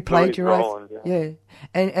 Yeah, who plagiarised. Rowland, yeah.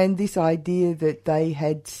 And this idea that they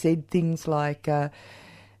had said things like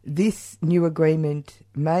this new agreement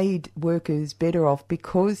made workers better off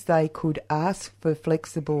because they could ask for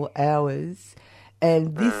flexible hours,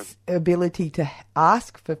 and this ability to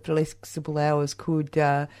ask for flexible hours could,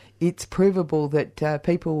 it's provable that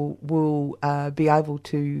people will be able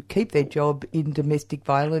to keep their job in domestic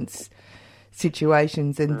violence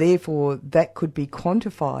situations, and therefore that could be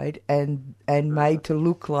quantified and made to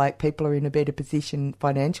look like people are in a better position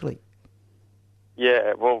financially.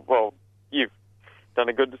 Yeah, well, you've done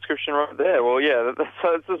a good description right there. Well, yeah,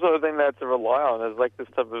 that's the sort of thing they had to rely on. Is like this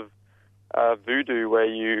type of voodoo where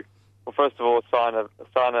you, well, first of all, assign a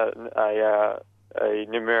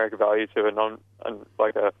numeric value to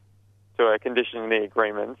a condition in the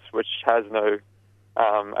agreement, which has no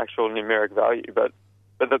actual numeric value. But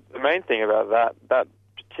the main thing about that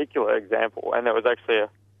particular example, and there was actually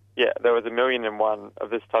there was 1,000,001 of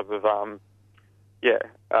this type of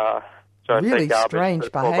really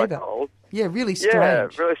strange behaviour. Yeah, really strange. Yeah,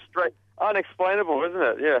 really strange, unexplainable, isn't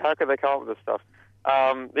it? Yeah, how could they come up with this stuff?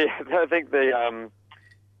 I think the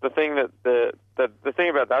thing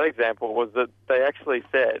about that example was that they actually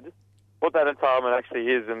said what that entitlement actually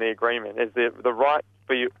is in the agreement is the right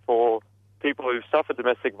for people who've suffered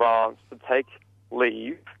domestic violence to take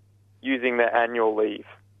leave using their annual leave.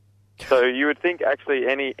 So you would think actually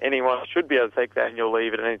anyone should be able to take the annual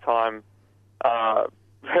leave at any time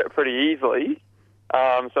pretty easily.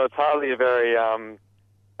 So it's hardly a very a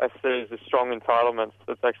series of strong entitlements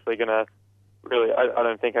that's actually going to really, I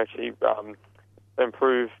don't think, actually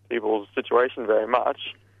improve people's situation very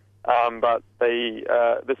much. But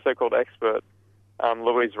this so-called expert,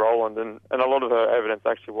 Louise Rowland, and a lot of her evidence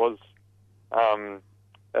actually was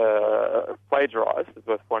plagiarized, is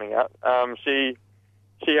worth pointing out.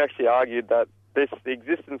 She actually argued that the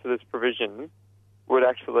existence of this provision would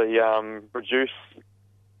actually reduce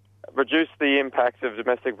the impact of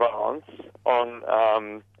domestic violence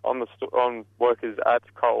on workers at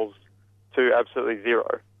Coles to absolutely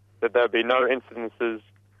zero. That there would be no incidences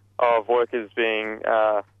of workers being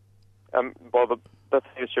the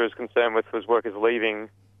thing she was concerned with was workers leaving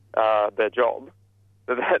their job.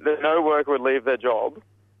 That no worker would leave their job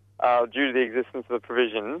due to the existence of the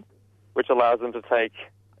provision, which allows them to take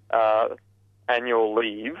annual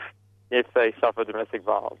leave if they suffer domestic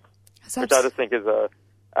violence, which I just think is a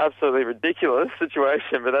absolutely ridiculous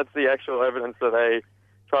situation. But that's the actual evidence that they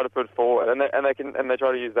try to put forward, and they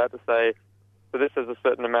try to use that to say, so this has a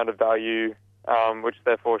certain amount of value, which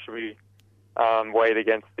therefore should be weighed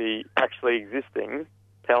against the actually existing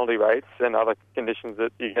penalty rates and other conditions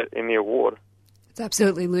that you get in the award. It's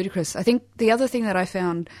absolutely ludicrous. I think the other thing that I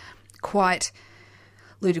found quite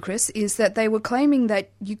ludicrous is that they were claiming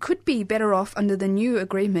that you could be better off under the new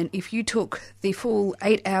agreement if you took the full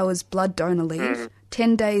 8 hours blood donor leave,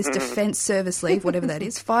 10 days defence service leave, whatever that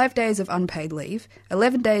is, 5 days of unpaid leave,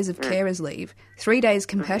 11 days of carers leave, 3 days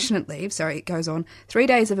compassionate leave, 3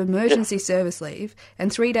 days of emergency service leave,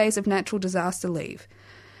 and 3 days of natural disaster leave.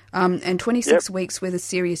 And 26 weeks with a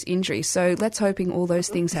serious injury. So let's hoping all those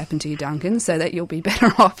things happen to you, Duncan, so that you'll be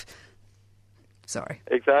better off. Sorry.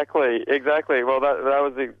 Actually,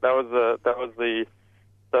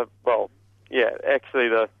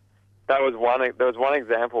 there was one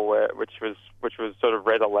example which was sort of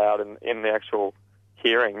read aloud in the actual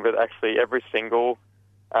hearing, but actually every single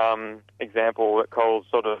example that Coles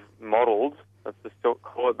sort of modelled, let's just still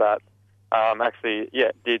call it that,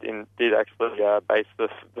 did actually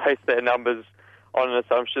base their numbers on an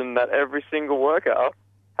assumption that every single worker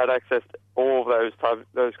had accessed all of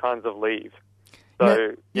those kinds of leave.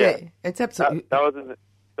 So it's absolutely.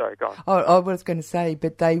 Sorry, go on. I was going to say,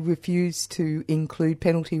 but they refused to include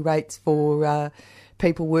penalty rates for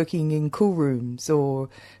people working in cool rooms, or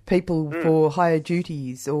people for higher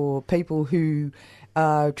duties, or people who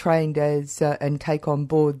are trained as and take on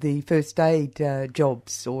board the first aid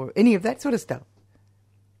jobs, or any of that sort of stuff.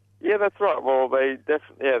 Yeah, that's right. Well, they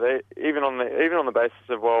definitely, even on the basis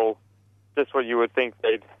of just what you would think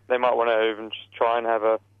they might want to even just try and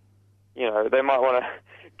have they might want to,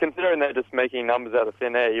 considering they're just making numbers out of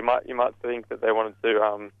thin air, you might think that they wanted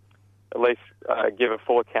to at least give a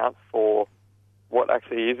full account for what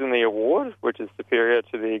actually is in the award, which is superior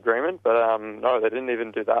to the agreement. But no, they didn't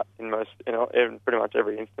even do that in pretty much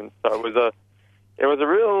every instance. So it was a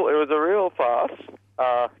real farce.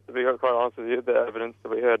 To be quite honest with you, the evidence that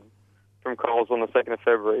we heard from Coles on the 2nd of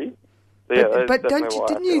February. So, but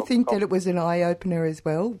didn't you think that it was an eye-opener as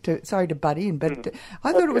well? Sorry to butt in, but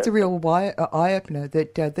I thought it was a real eye-opener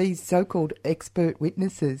that these so-called expert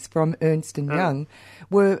witnesses from Ernst & Young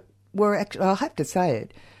were actually, I have to say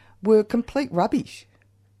it, were complete rubbish.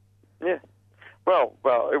 Yeah. Well,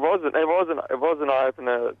 it was an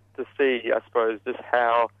eye-opener to see, I suppose, just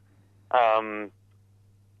how.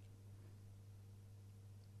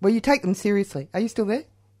 Well, you take them seriously. Are you still there?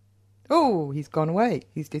 Oh, he's gone away.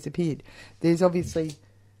 He's disappeared. There's obviously...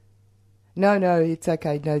 No, it's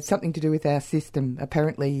okay. No, it's something to do with our system.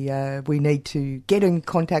 Apparently, we need to get in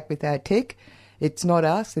contact with our tech. It's not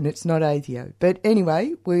us and it's not ASIO. But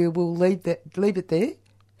anyway, we will leave it there.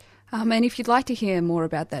 And if you'd like to hear more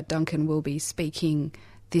about that, Duncan will be speaking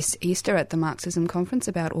this Easter at the Marxism Conference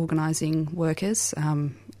about organising workers,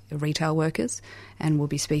 retail workers, and we'll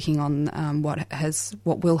be speaking on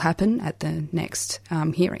what will happen at the next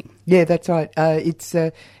hearing. Yeah, that's right.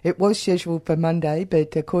 It was scheduled for Monday,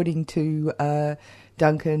 but according to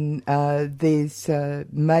Duncan, there's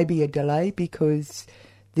maybe a delay because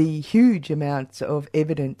the huge amounts of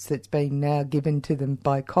evidence that's been now given to them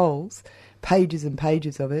by Coles, pages and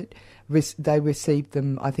pages of it, they received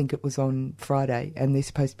them, I think it was on Friday, and they're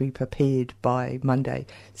supposed to be prepared by Monday.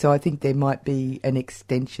 So I think there might be an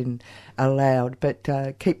extension allowed. But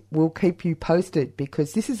we'll keep you posted,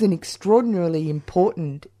 because this is an extraordinarily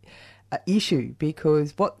important issue,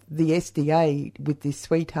 because what the SDA with this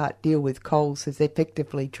sweetheart deal with Coles has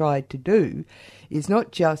effectively tried to do is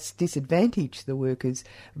not just disadvantage the workers,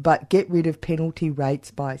 but get rid of penalty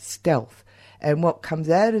rates by stealth. And what comes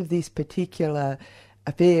out of this particular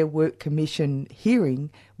Fair Work Commission hearing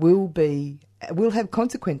will have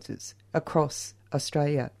consequences across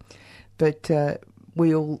Australia. But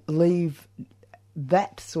we'll leave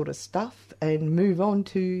that sort of stuff and move on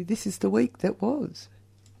to This Is the Week That Was.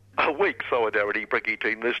 A weak Solidarity Bricky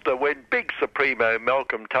Team listener when Big Supremo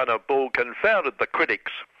Malcolm Turnbull confounded the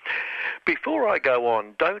critics. Before I go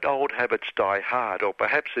on, don't old habits die hard, or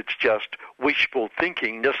perhaps it's just wishful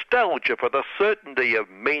thinking, nostalgia for the certainty of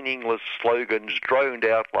meaningless slogans droned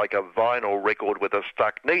out like a vinyl record with a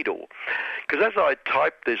stuck needle. Because as I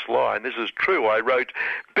typed this line, this is true, I wrote,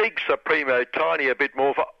 Big Supremo Tiny a bit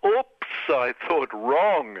more for, oops, I thought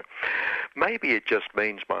wrong. Maybe it just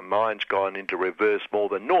means my mind's gone into reverse more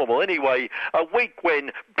than normal. Anyway, a week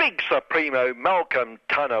when Big Supremo Malcolm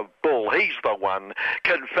Turnbull, he's the one,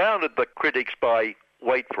 confounded the critics by,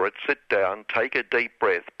 wait for it, sit down, take a deep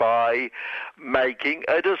breath, by making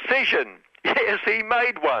a decision. Yes, he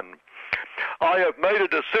made one. I have made a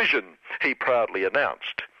decision, he proudly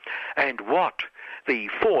announced. And what? The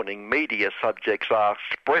fawning media subjects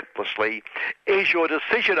asked breathlessly, is your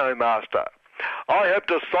decision, O Master? I have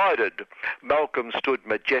decided. Malcolm stood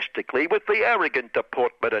majestically with the arrogant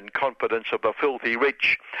deportment and confidence of the filthy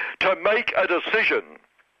rich, to make a decision.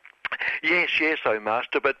 Yes, O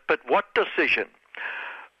Master, but what decision?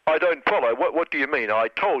 I don't follow. What do you mean? I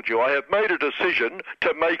told you I have made a decision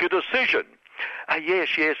to make a decision.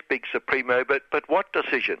 Yes, Big Supremo, but what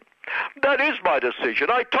decision? That is my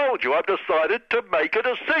decision. I told you I've decided to make a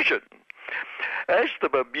decision. As the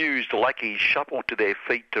bemused lackeys shuffled to their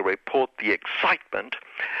feet to report the excitement,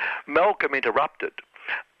 Malcolm interrupted.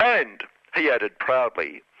 And, he added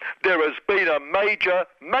proudly, there has been a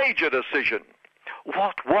major decision.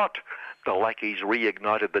 What? The lackeys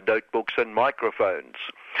reignited the notebooks and microphones.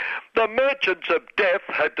 The merchants of death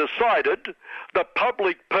had decided the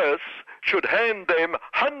public purse should hand them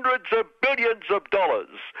hundreds of billions of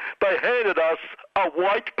dollars. They handed us a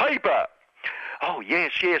white paper. Oh,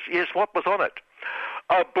 yes, what was on it?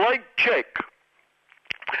 A blank cheque.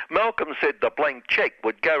 Malcolm said the blank cheque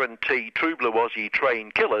would guarantee True Blue Aussie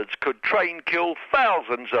train killers could train kill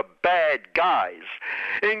thousands of bad guys,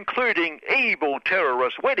 including evil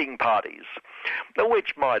terrorist wedding parties,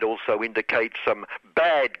 which might also indicate some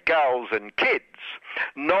bad girls and kids,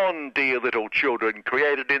 non-dear little children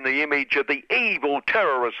created in the image of the evil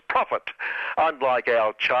terrorist prophet, unlike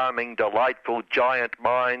our charming, delightful giant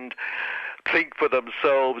mind. Think for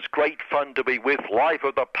themselves, great fun to be with, life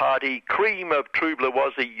of the party, cream of True Blue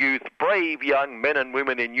Aussie youth, brave young men and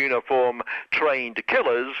women in uniform, trained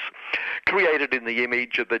killers, created in the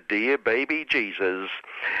image of the dear baby Jesus.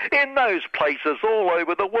 In those places all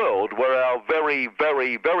over the world where our very,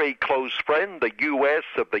 very, very close friend, the US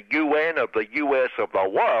of the UN of the US of the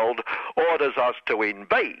world, orders us to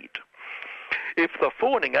invade. If the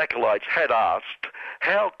fawning acolytes had asked,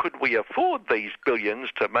 how could we afford these billions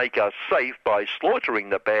to make us safe by slaughtering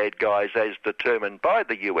the bad guys as determined by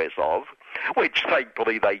the US of, which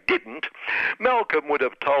thankfully they didn't, Malcolm would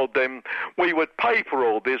have told them we would pay for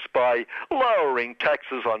all this by lowering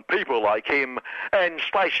taxes on people like him and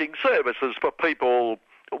slashing services for people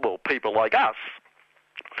like us.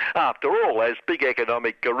 After all, as big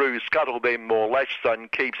economic guru Scuttle Them More Lashson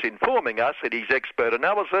keeps informing us in his expert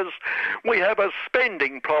analysis, we have a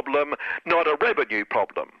spending problem, not a revenue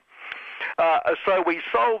problem. So we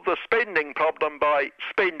solve the spending problem by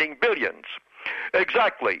spending billions.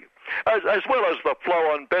 Exactly. As well as the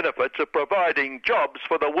flow-on benefits of providing jobs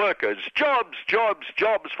for the workers. Jobs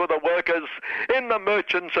for the workers in the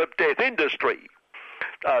merchants of death industry.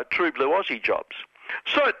 True Blue Aussie jobs.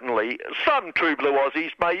 Certainly, some true blue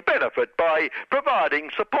Aussies may benefit by providing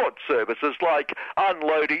support services like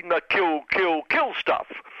unloading the kill stuff.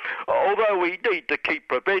 Although we need to keep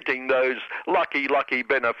preventing those lucky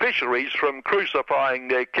beneficiaries from crucifying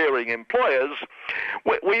their caring employers,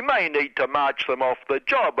 we may need to march them off the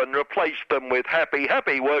job and replace them with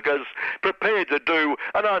happy workers prepared to do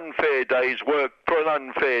an unfair day's work for an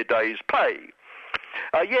unfair day's pay.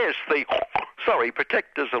 Yes, the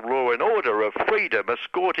protectors of law and order, of freedom,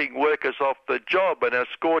 escorting workers off the job and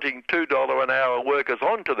escorting $2 an hour workers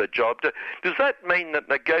onto the job. Does that mean that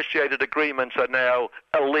negotiated agreements are now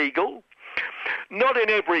illegal? Not in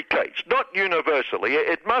every case, not universally.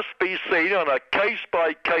 It must be seen on a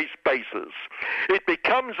case-by-case basis. It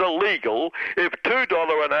becomes illegal if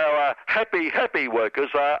 $2 an hour happy workers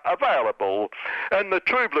are available, and the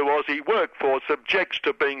true blue Aussie workforce objects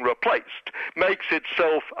to being replaced, makes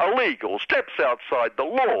itself illegal, steps outside the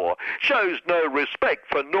law, shows no respect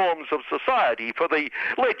for norms of society, for the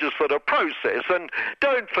legislative process, and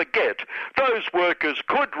don't forget, those workers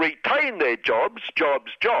could retain their jobs,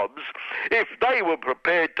 if they were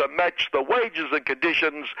prepared to match the wages and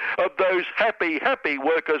conditions of those happy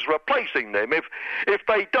workers replacing them, if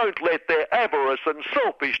they don't let their avarice and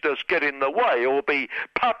selfishness get in the way or be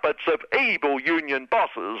puppets of evil union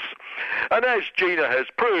bosses. And as Gina has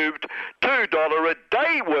proved, $2 a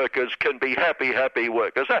day workers can be happy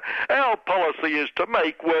workers. Our policy is to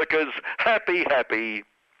make workers happy.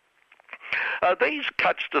 These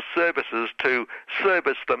cuts to services to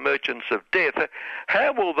service the merchants of death,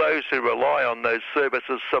 how will those who rely on those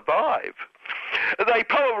services survive? They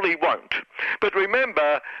probably won't. But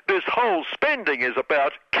remember, this whole spending is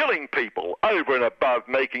about killing people over and above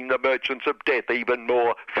making the merchants of death even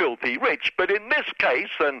more filthy rich. But in this case,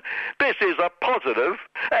 and this is a positive,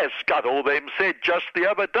 as Scuttle them said just the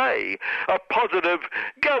other day, a positive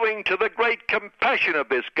going to the great compassion of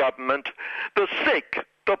this government, the sick,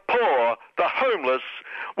 the poor, the homeless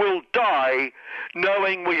will die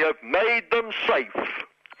knowing we have made them safe.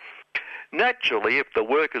 Naturally, if the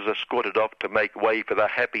workers are escorted off to make way for the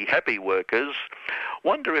happy workers,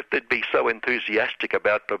 wonder if they'd be so enthusiastic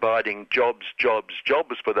about providing jobs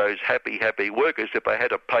for those happy workers if they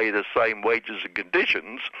had to pay the same wages and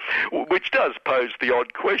conditions, which does pose the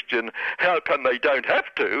odd question, how come they don't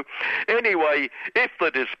have to? Anyway, if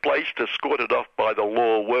the displaced escorted off by the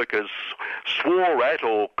law workers swore at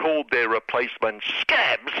or called their replacements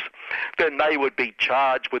scabs, then they would be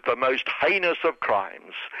charged with the most heinous of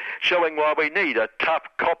crimes, showing why we need a tough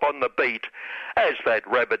cop on the beat, as that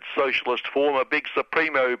rabid socialist former big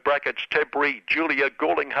Supremo temporary Julia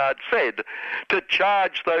Gawlinghard said, to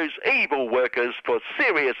charge those evil workers for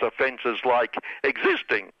serious offences like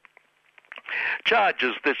existing.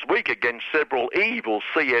 Charges this week against several evil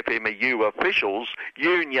CFMEU officials,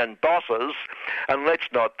 union bosses, and let's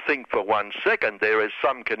not think for 1 second there is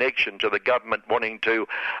some connection to the government wanting to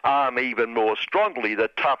arm even more strongly the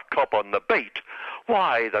tough cop on the beat.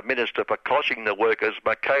 Why, the Minister for Coshing the Workers,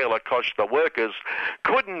 Michaela Kosh the Workers,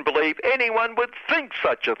 couldn't believe anyone would think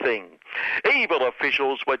such a thing. Evil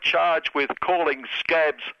officials were charged with calling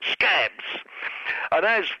scabs. And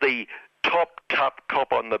as the top tough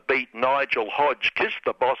cop on the beat, Nigel Hodge, kissed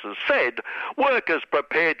the bosses, said, workers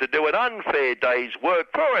prepared to do an unfair day's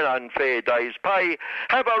work for an unfair day's pay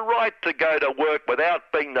have a right to go to work without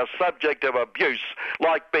being the subject of abuse,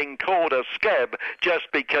 like being called a scab just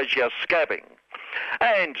because you're scabbing.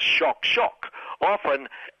 And shock, often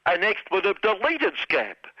an expletive deleted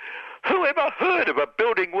scab. Who ever heard of a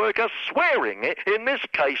building worker swearing? In this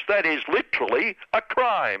case, that is literally a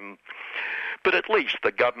crime. But at least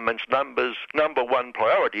the government's number one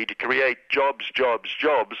priority to create jobs,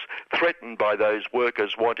 threatened by those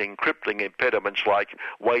workers wanting crippling impediments like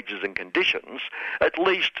wages and conditions, at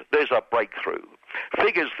least there's a breakthrough.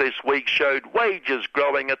 Figures this week showed wages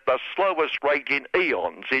growing at the slowest rate in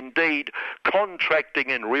eons, indeed contracting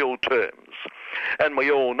in real terms. And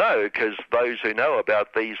we all know, because those who know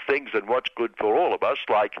about these things and what's good for all of us,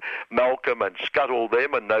 like Malcolm and Scuttle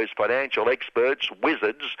them and those financial experts,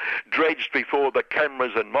 wizards, dredged before the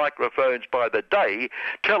cameras and microphones by the day,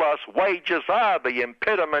 tell us wages are the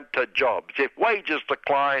impediment to jobs. If wages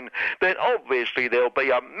decline, then obviously there'll be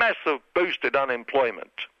a massive boost in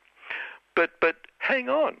unemployment. But hang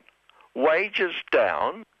on. Wages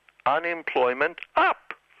down, unemployment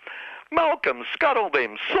up. Malcolm, Scuttle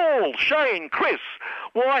them, Saul, Shane, Chris,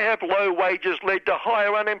 why have low wages led to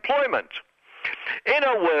higher unemployment? In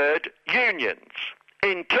a word, unions.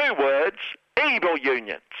 In 2 words, evil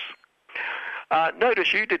unions.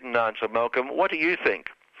 Notice you didn't answer, Malcolm. What do you think?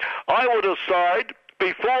 I will decide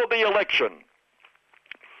before the election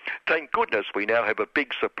Thank goodness we now have a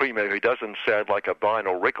big Supremo who doesn't sound like a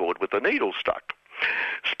vinyl record with the needle stuck.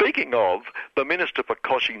 Speaking of, the Minister for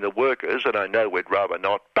Coshing the Workers, and I know we'd rather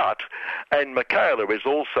not, and Michaela is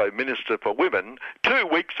also Minister for Women. 2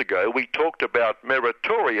 weeks ago we talked about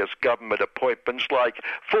meritorious government appointments like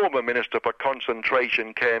former Minister for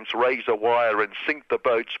Concentration Camps Razor Wire and Sink the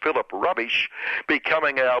Boats Philip Rubbish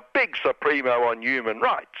becoming our big Supremo on human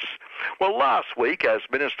rights. Well, last week, as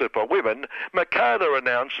Minister for Women, Michaela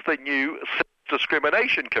announced the new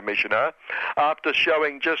Discrimination Commissioner after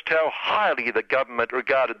showing just how highly the government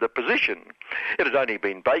regarded the position. It had only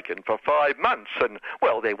been vacant for 5 months and,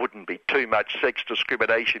 well, there wouldn't be too much sex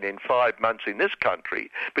discrimination in 5 months in this country,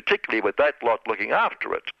 particularly with that lot looking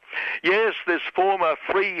after it. Yes, this former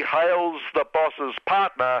Free Hales the Boss's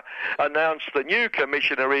partner announced the new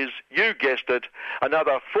commissioner is, you guessed it,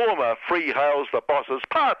 another former Free Hales the Boss's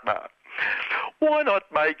partner. Why not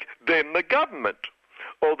make them the government?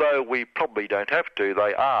 Although we probably don't have to,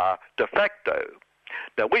 they are de facto.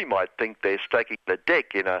 Now, we might think they're stacking the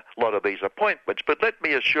deck in a lot of these appointments, but let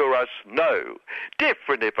me assure us, no.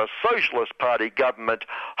 Different if a Socialist Party government,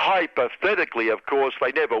 hypothetically, of course,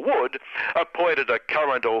 they never would, appointed a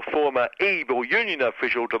current or former evil union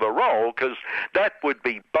official to the role, because that would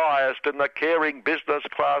be biased, and the caring business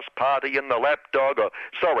class party and the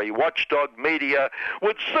watchdog media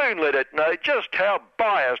would soon let it know just how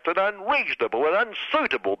biased and unreasonable and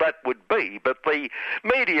unsuitable that would be. But the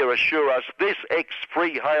media assure us this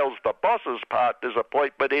Free Hales the Boss's partner's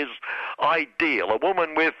appointment is ideal, a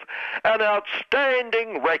woman with an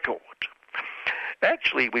outstanding record.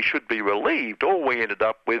 Actually, we should be relieved. All we ended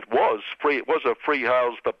up with was a Free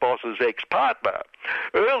Hales the Boss's ex-partner.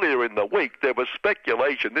 Earlier in the week, there was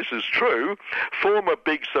speculation, this is true, former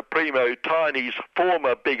Big Supremo Tiny's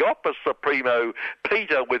former Big Office Supremo,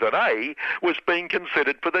 Peter with an A, was being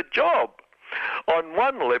considered for the job. On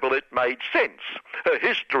one level, it made sense. Her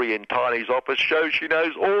history in Tiny's office shows she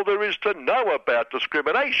knows all there is to know about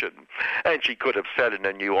discrimination. And she could have sat in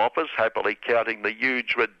a new office, happily counting the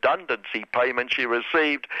huge redundancy payment she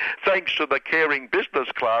received thanks to the caring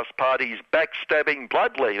business class party's backstabbing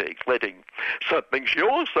bloodletting, something she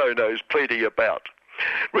also knows plenty about.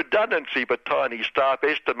 Redundancy for Tiny staff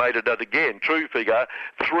estimated at, again, true figure,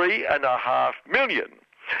 $3.5 million.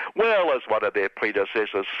 Well, as one of their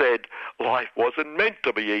predecessors said, life wasn't meant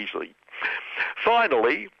to be easy.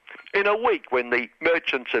 Finally, in a week when the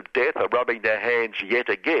merchants of death are rubbing their hands yet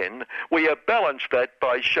again, we have balanced that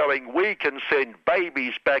by showing we can send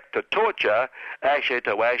babies back to torture, asher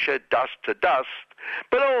to asher, dust to dust,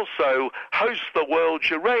 but also host the world's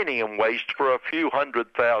uranium waste for a few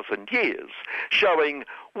 100,000 years, showing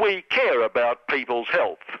we care about people's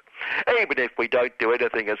health, even if we don't do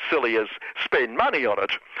anything as silly as spend money on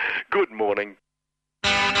it. Good morning.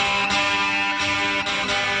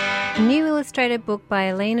 A new illustrated book by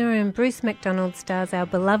Alina and Bruce MacDonald stars our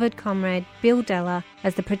beloved comrade Bill Della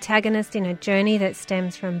as the protagonist in a journey that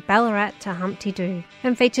stems from Ballarat to Humpty Doo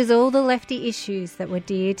and features all the lefty issues that were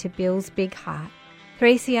dear to Bill's big heart.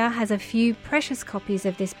 3CR has a few precious copies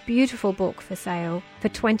of this beautiful book for sale for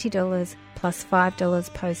 $20 plus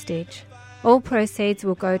 $5 postage. All proceeds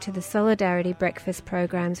will go to the Solidarity Breakfast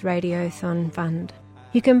Program's Radiothon Fund.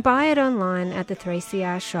 You can buy it online at the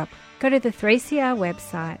 3CR shop. Go to the 3CR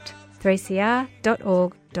website,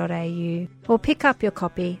 3cr.org.au, or pick up your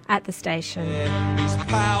copy at the station. There's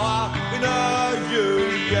power in a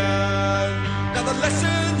union. Now the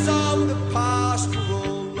lessons of the past were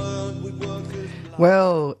all learned with workers.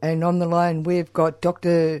 Well, and on the line we've got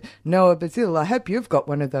Dr. Noah Bazil. I hope you've got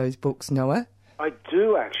one of those books, Noah. I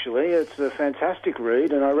do, actually. It's a fantastic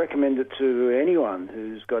read, and I recommend it to anyone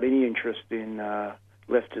who's got any interest in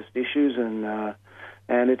leftist issues, and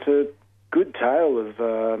it's a good tale of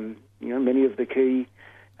many of the key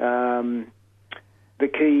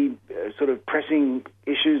sort of pressing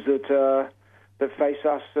issues that face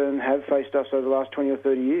us and have faced us over the last 20 or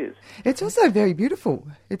 30 years. It's also very beautiful.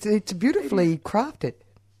 It's beautifully crafted.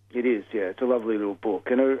 It is, yeah. It's a lovely little book,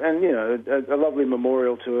 and a lovely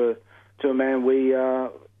memorial to a man we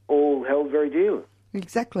all held very dear.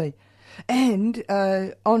 Exactly. And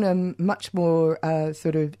on a much more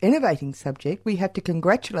sort of innovating subject, we have to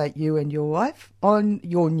congratulate you and your wife on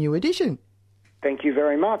your new edition. Thank you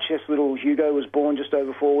very much. Yes, little Hugo was born just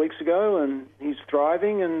over 4 weeks ago, and he's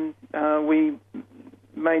thriving, and we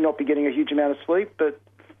may not be getting a huge amount of sleep, but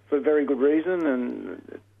for very good reason,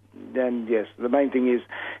 and yes, the main thing is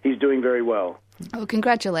he's doing very well. Oh,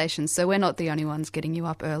 congratulations. So we're not the only ones getting you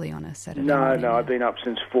up early on a Saturday morning. No, I've been up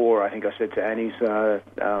since 4, I think I said to Annie. So,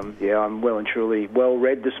 I'm well and truly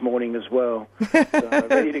well-read this morning as well. So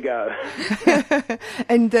ready to go.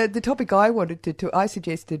 And the topic I wanted I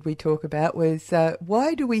suggested we talk about was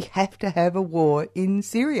why do we have to have a war in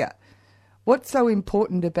Syria? What's so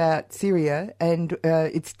important about Syria? And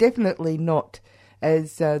it's definitely not,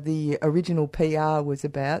 as the original PR was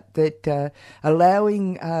about, that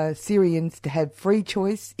allowing Syrians to have free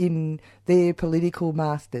choice in their political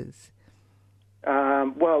masters.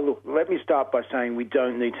 Well, look, let me start by saying we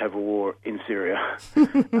don't need to have a war in Syria.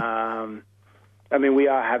 We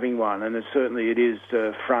are having one, and it is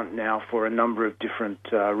front now for a number of different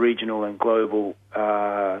regional and global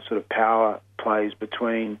sort of power plays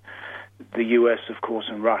between the US, of course,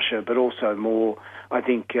 and Russia, but also more, I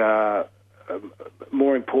think,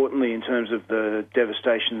 more importantly in terms of the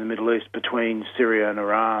devastation in the Middle East between Syria and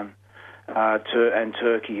Iran, and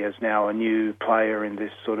Turkey as now a new player in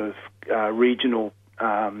this sort of regional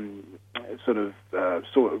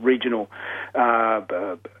regional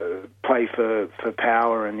play for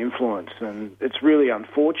power and influence. And it's really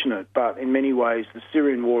unfortunate, but in many ways the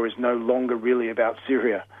Syrian war is no longer really about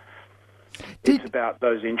Syria. It's about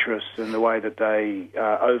those interests and the way that they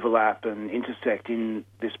overlap and intersect in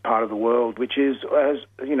this part of the world, which has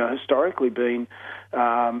historically been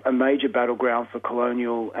a major battleground for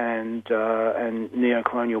colonial and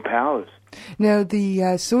neo-colonial powers. Now, the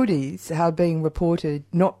Saudis are being reported,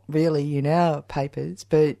 not really in our papers,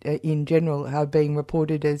 but in general, are being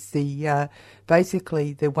reported as the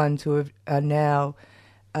basically the ones who are now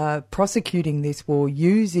prosecuting this war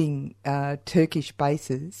using Turkish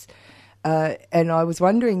bases. And I was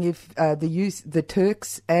wondering if the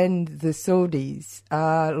Turks and the Saudis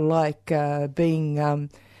are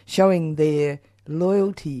showing their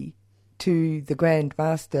loyalty to the Grand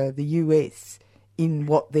Master, the US, in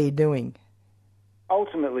what they're doing.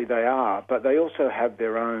 Ultimately, they are, but they also have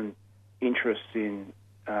their own interests in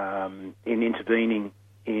intervening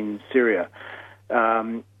in Syria.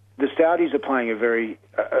 The Saudis are playing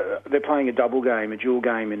they're playing a double game, a dual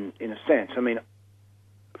game in a sense.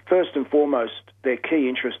 First and foremost, their key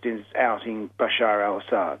interest is outing Bashar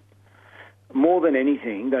al-Assad. More than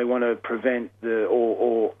anything, they want to prevent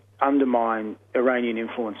or undermine Iranian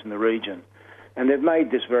influence in the region. And they've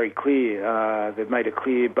made this very clear. They've made it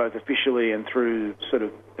clear both officially and through sort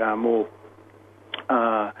of more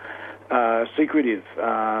secretive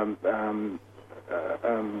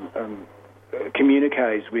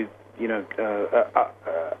communiques with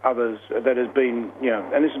others that has been,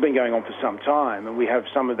 and this has been going on for some time, and we have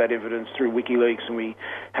some of that evidence through WikiLeaks, and we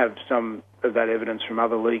have some of that evidence from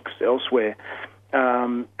other leaks elsewhere.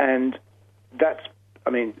 And that's,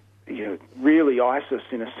 really ISIS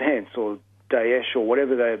in a sense, or Daesh, or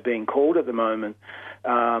whatever they are being called at the moment,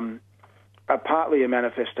 are partly a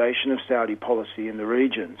manifestation of Saudi policy in the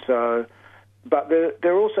region. So, but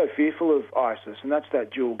they're also fearful of ISIS, and that's that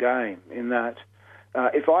dual game, in that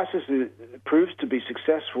if ISIS proves to be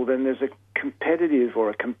successful, then there's a competitive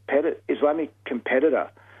or Islamic competitor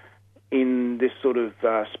in this sort of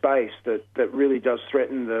space that really does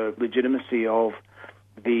threaten the legitimacy of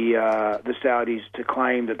the Saudis to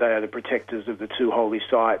claim that they are the protectors of the two holy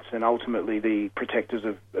sites and ultimately the protectors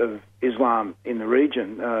of Islam in the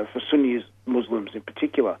region, for Sunni Muslims in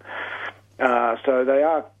particular. So they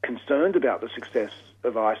are concerned about the success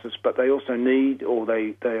of ISIS, but they also need, or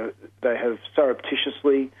they have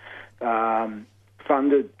surreptitiously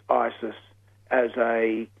funded ISIS as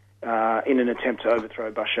in an attempt to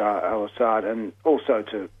overthrow Bashar al-Assad, and also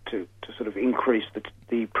to sort of increase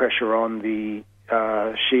the pressure on the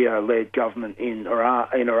Shia-led government in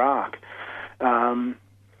Iraq.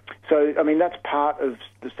 So, that's part of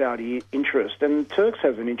the Saudi interest. And Turks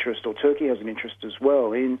have an interest, or Turkey has an interest as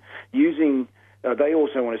well, in using... they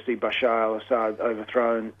also want to see Bashar al-Assad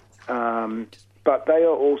overthrown, but they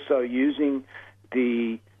are also using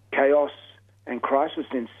the chaos and crisis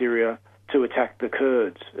in Syria to attack the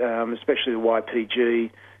Kurds, especially the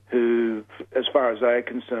YPG, who, as far as they are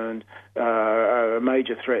concerned, are a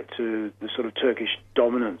major threat to the sort of Turkish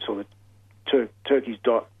dominance, or the Turkey's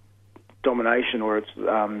domination, or its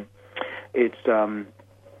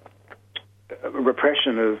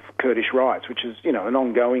repression of Kurdish rights, which is, an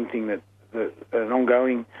ongoing thing an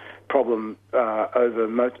ongoing problem over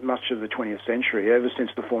much of the 20th century, ever since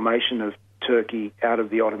the formation of Turkey out of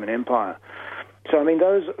the Ottoman Empire. So,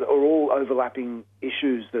 those are all overlapping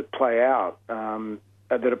issues that play out,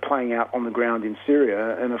 that are playing out on the ground in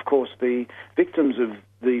Syria. And, of course, the victims of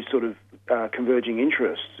these sort of converging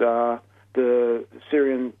interests are the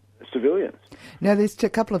Syrian civilians. Now, there's a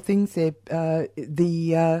couple of things there.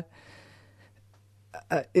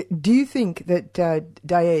 Do you think that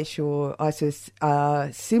Daesh or ISIS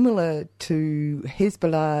are similar to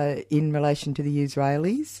Hezbollah in relation to the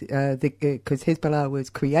Israelis? Because Hezbollah was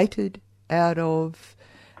created out of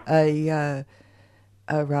a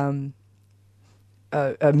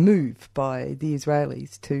move by the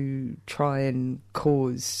Israelis to try and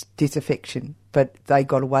cause disaffection, but they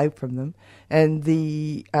got away from them. And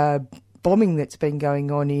the bombing that's been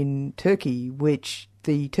going on in Turkey, which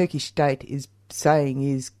the Turkish state is saying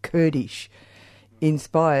is Kurdish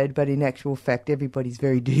inspired, but in actual fact everybody's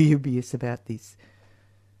very dubious about this.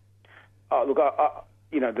 Look,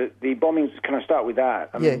 the bombings, can I start with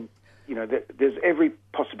that? I mean, there's every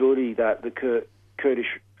possibility that the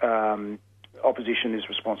Kurdish opposition is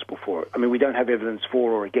responsible for it. I mean, we don't have evidence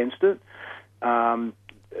for or against it.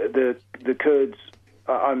 The Kurds,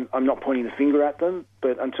 I'm not pointing the finger at them,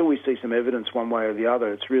 but until we see some evidence one way or the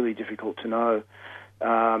other, it's really difficult to know.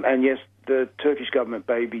 And yes, the Turkish government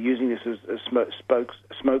may be using this as a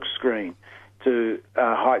smoke screen to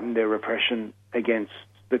heighten their repression against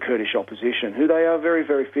the Kurdish opposition, who they are very,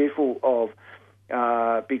 very fearful of,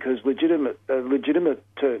 because legitimate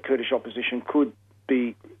Kurdish opposition could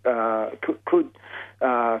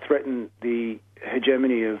threaten the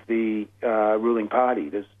hegemony of the ruling party.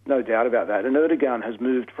 There's no doubt about that. And Erdogan has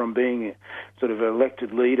moved from being sort of an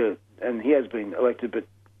elected leader, and he has been elected but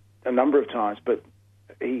a number of times, but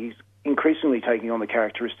he's increasingly taking on the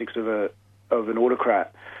characteristics of an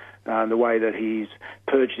autocrat. The way that he's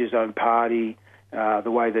purged his own party, the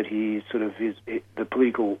way that the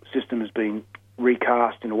political system has been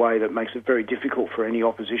recast in a way that makes it very difficult for any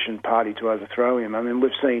opposition party to overthrow him. I mean,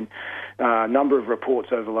 we've seen a number of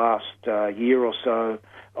reports over the last year or so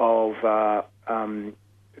of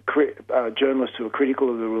journalists who are critical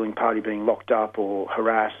of the ruling party being locked up or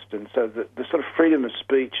harassed. And so the sort of freedom of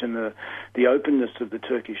speech and the openness of the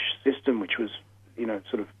Turkish system, which was,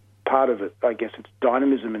 sort of part of it, I guess, its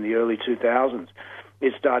dynamism in the early 2000s,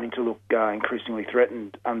 is starting to look increasingly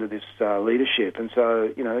threatened under this leadership. And so,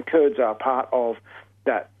 the Kurds are part of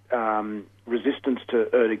that resistance to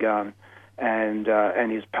Erdogan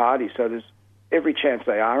and his party. So there's every chance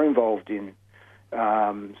they are involved in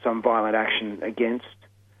some violent action against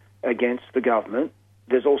the government.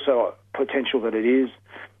 There's also a potential that it is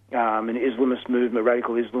an Islamist movement, a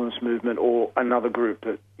radical Islamist movement, or another group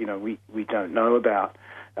that we don't know about.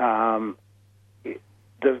 The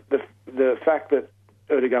fact that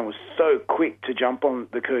Erdogan was so quick to jump on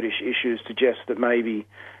the Kurdish issue suggests that maybe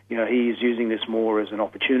he is using this more as an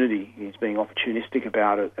opportunity. He's being opportunistic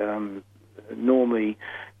about it. Normally,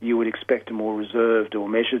 you would expect a more reserved or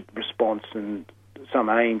measured response and some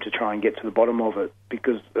aim to try and get to the bottom of it,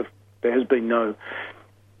 because there has been no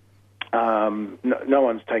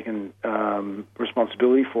one's taken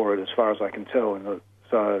responsibility for it, as far as I can tell. And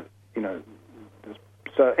so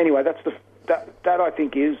anyway, that I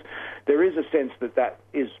think is, there is a sense that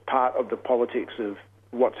is part of the politics of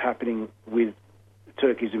what's happening with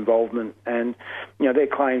Turkey's involvement, and their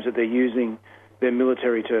claims that they're using their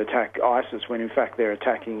military to attack ISIS when in fact they're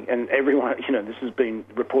attacking, and everyone, this has been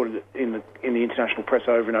reported in the international press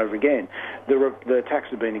over and over again. The attacks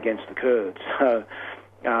have been against the Kurds. So,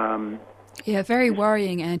 very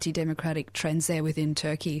worrying anti-democratic trends there within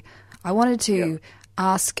Turkey. I wanted to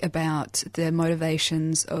ask about the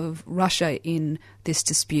motivations of Russia in this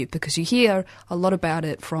dispute, because you hear a lot about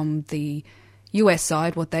it from the US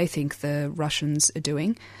side, what they think the Russians are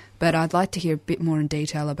doing, but I'd like to hear a bit more in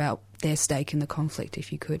detail about their stake in the conflict,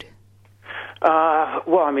 if you could.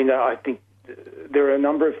 I think there are a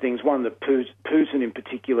number of things. One, that Putin in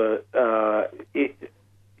particular it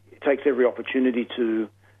takes every opportunity to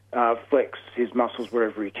flex his muscles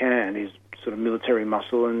wherever he can, his sort of military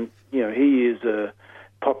muscle, and he is a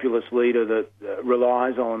populist leader that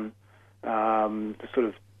relies on the sort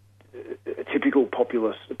of typical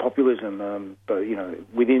populism. But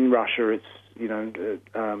within Russia, it's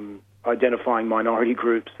identifying minority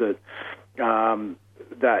groups that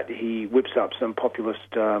he whips up some populist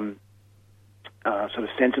sort of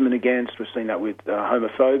sentiment against. We've seen that with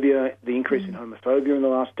homophobia, the increase in homophobia in the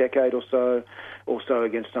last decade or so, also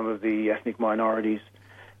against some of the ethnic minorities.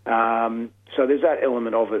 So there's that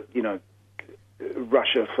element of it,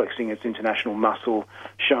 Russia flexing its international muscle,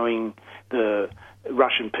 showing the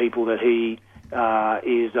Russian people that he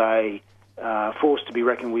is a force to be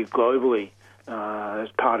reckoned with globally as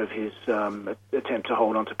part of his attempt to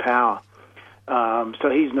hold on to power. So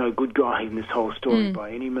he's no good guy in this whole story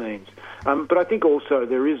by any means. But I think also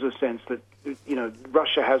there is a sense that,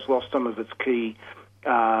 Russia has lost some of its key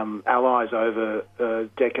allies over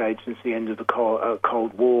decades since the end of the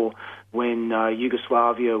Cold War, when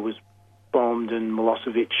Yugoslavia was bombed and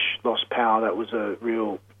Milosevic lost power, that was a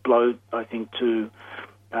real blow, I think, to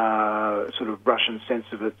sort of Russian sense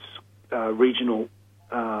of its regional,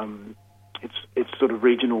 its sort of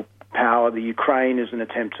regional power. The Ukraine is an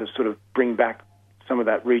attempt to sort of bring back some of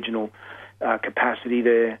that regional capacity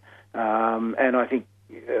there, and I think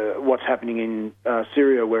what's happening in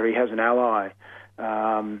Syria, where he has an ally,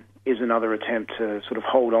 is another attempt to sort of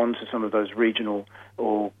hold on to some of those regional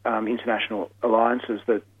or international alliances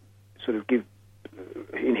that sort of give,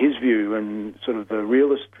 in his view and sort of the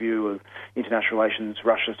realist view of international relations,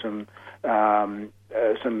 Russia some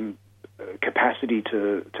capacity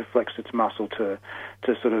to flex its muscle to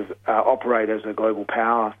sort of operate as a global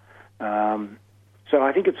power. So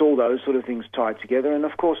I think it's all those sort of things tied together. And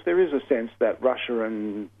of course there is a sense that Russia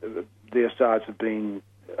and the Assads have been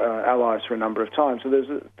allies for a number of times. So there's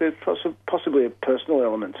possibly a personal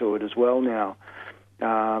element to it as well now.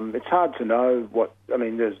 It's hard to know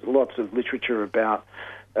there's lots of literature about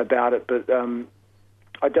it, but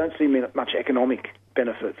I don't see much economic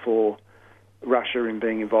benefit for Russia in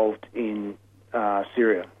being involved in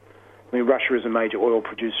Syria. I mean, Russia is a major oil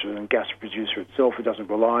producer and gas producer itself. It doesn't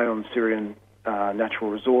rely on Syrian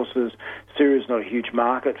natural resources. Syria is not a huge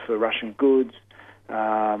market for Russian goods.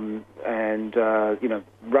 Russia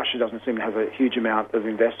doesn't seem to have a huge amount of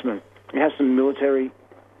investment. It has some military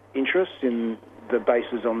interests in the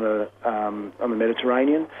bases on the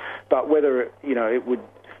Mediterranean, but whether it would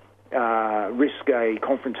risk a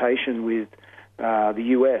confrontation with the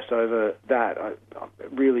US over that,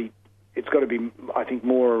 really, it's got to be, I think,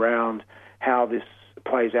 more around how this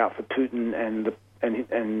plays out for Putin and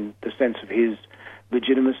the sense of his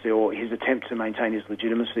legitimacy, or his attempt to maintain his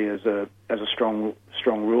legitimacy as a strong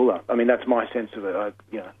ruler. I mean, that's my sense of it.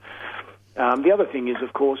 The other thing is,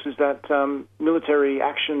 of course, is that military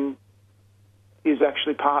action is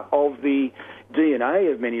actually part of the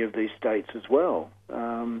DNA of many of these states as well.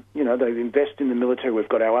 They invest in the military. We've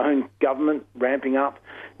got our own government ramping up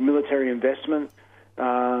military investment.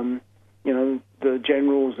 The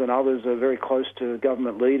generals and others are very close to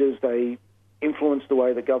government leaders. They influence the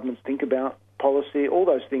way that governments think about policy. All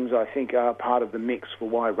those things, I think, are part of the mix for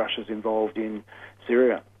why Russia's involved in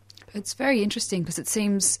Syria. It's very interesting because it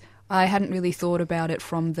seems I hadn't really thought about it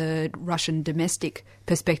from the Russian domestic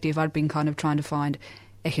perspective. I'd been kind of trying to find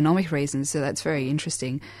economic reasons, so that's very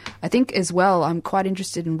interesting. I think as well, I'm quite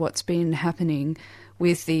interested in what's been happening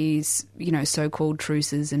with these, so-called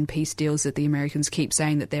truces and peace deals that the Americans keep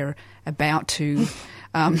saying that they're about to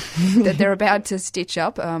stitch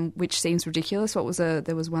up, which seems ridiculous.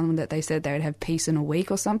 There was one that they said they would have peace in a week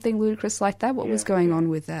or something ludicrous like that. What was going on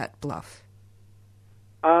with that bluff?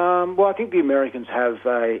 Well, I think the Americans have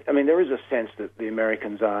there is a sense that the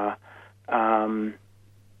Americans are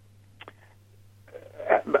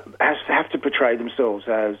have to portray themselves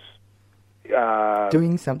as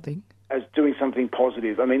doing something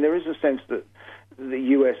positive. I mean, there is a sense that the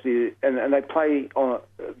US is, and they play on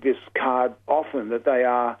this card often, that they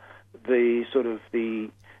are the sort of the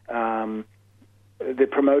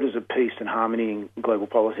promoters of peace and harmony in global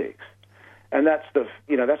politics. And that's the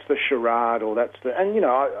charade, or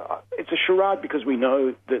it's a charade because we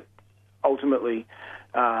know that ultimately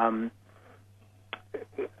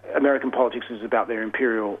American politics is about their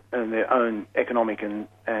imperial and their own economic and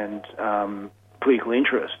political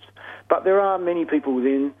interests. But there are many people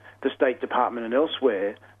within the State Department and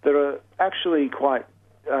elsewhere that are actually quite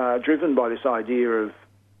driven by this idea of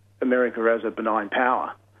America as a benign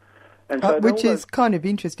power. And so which is kind of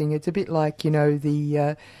interesting. It's a bit like,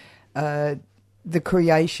 the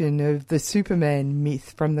creation of the Superman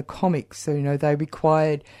myth from the comics. So, they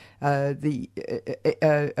required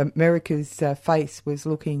America's face was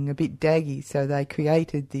looking a bit daggy, so they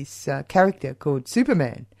created this character called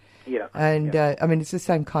Superman. Yeah. And, it's the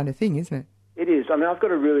same kind of thing, isn't it? It is. I mean, I've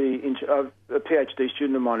got a PhD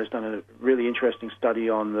student of mine has done a really interesting study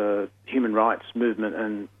on the human rights movement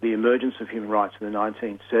and the emergence of human rights in the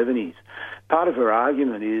 1970s. Part of her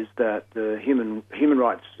argument is that the human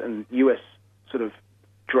rights and US sort of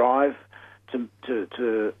drive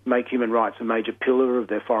to make human rights a major pillar of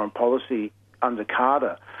their foreign policy under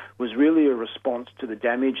Carter was really a response to the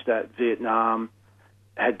damage that Vietnam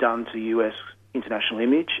had done to US international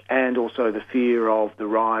image, and also the fear of the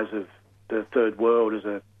rise of the third world as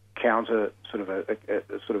a counter, sort of a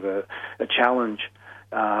challenge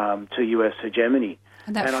to US hegemony.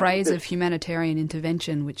 And that phrase of humanitarian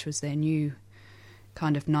intervention, which was their new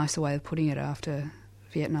kind of nicer way of putting it after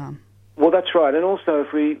Vietnam. Well, that's right. And also,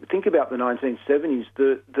 if we think about the 1970s,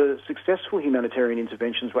 the successful humanitarian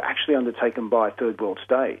interventions were actually undertaken by third world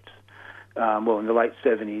states. In the late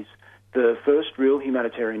 70s, the first real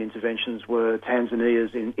humanitarian interventions were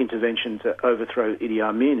Tanzania's intervention to overthrow Idi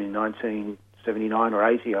Amin in 1979 or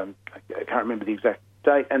 80. I can't remember the exact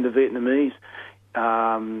date, and the Vietnamese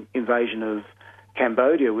invasion of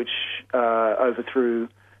Cambodia, which overthrew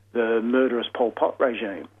the murderous Pol Pot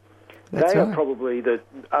regime. That's they are right. probably the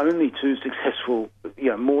only two successful,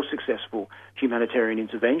 more successful humanitarian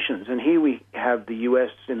interventions. And here we have the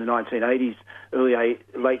US in the 1980s,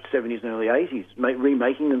 late 70s and early 80s,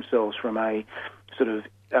 remaking themselves from a sort of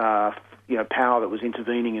power that was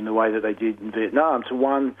intervening in the way that they did in Vietnam to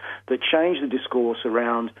one that changed the discourse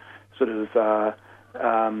around sort of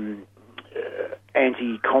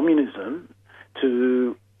anti-communism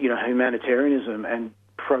to humanitarianism and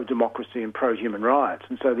pro-democracy and pro-human rights.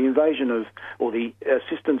 And so the invasion or the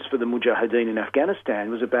assistance for the Mujahideen in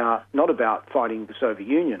Afghanistan was not about fighting the Soviet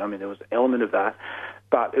Union. I mean, there was an element of that,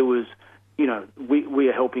 but it was, we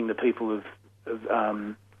are helping the people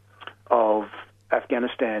of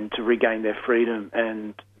Afghanistan to regain their freedom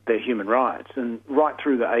and their human rights. And right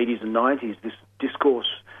through the 80s and 90s, this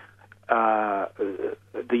discourse, the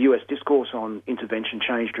US discourse on intervention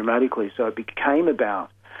changed dramatically. So it became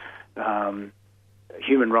about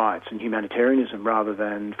human rights and humanitarianism rather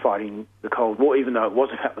than fighting the Cold War, even though it was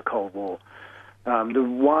about the Cold War. The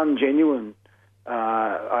one genuine,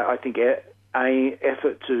 I think,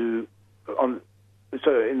 effort so in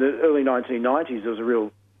the early 1990s, there was a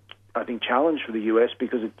real, I think, challenge for the US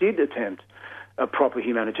because it did attempt a proper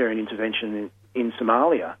humanitarian intervention in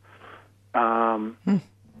Somalia.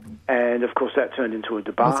 And, of course, that turned into a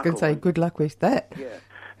debacle. I was going to say, good luck with that. Yeah.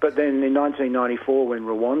 But then in 1994,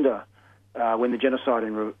 when the genocide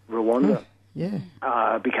in Rwanda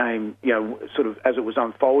became, sort of as it was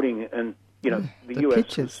unfolding, and the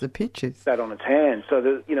US pictures sat on its hands.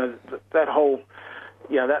 So that whole,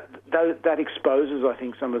 that exposes, I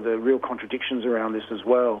think, some of the real contradictions around this as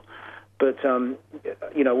well. But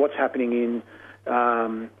what's happening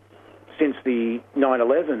since the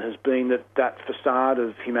 9/11 has been that facade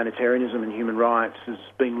of humanitarianism and human rights has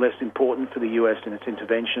been less important for the US in its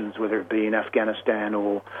interventions, whether it be in Afghanistan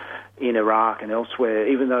or in Iraq and elsewhere,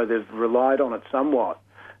 even though they've relied on it somewhat,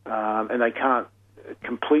 and they can't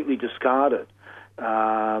completely discard it.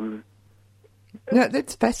 No,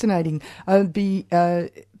 that's fascinating.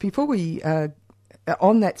 Before we,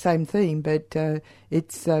 on that same theme, but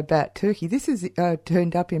it's about Turkey. This has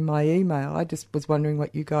turned up in my email. I just was wondering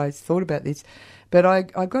what you guys thought about this. But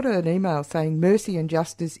I got an email saying Mercy and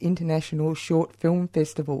Justice International Short Film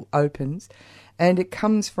Festival opens, and it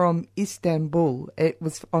comes from Istanbul. It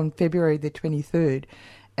was on February the 23rd,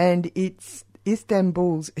 and it's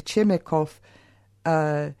Istanbul's Chemekov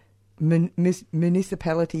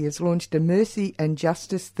municipality has launched a Mercy and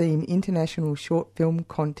Justice theme international short film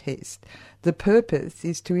contest. The purpose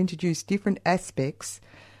is to introduce different aspects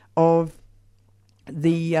of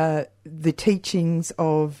the teachings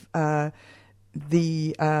of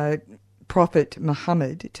the Prophet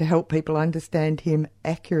Muhammad to help people understand him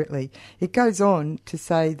accurately. It goes on to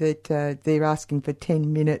say that they're asking for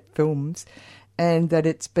 10-minute films and that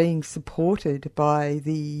it's being supported by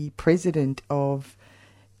the president of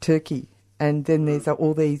Turkey, and then there's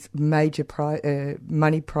all these major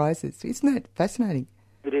money prizes. Isn't that fascinating?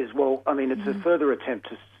 It is. Well, I mean, it's a further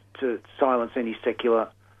attempt to silence any secular,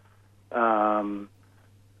 any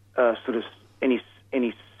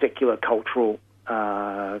secular cultural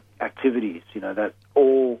activities. That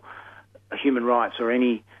all human rights or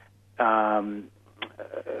any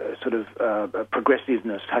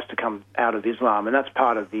progressiveness has to come out of Islam, and that's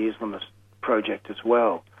part of the Islamist project as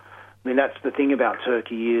well. I mean, that's the thing about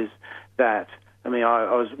Turkey is that, I mean,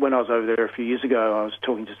 when I was over there a few years ago, I was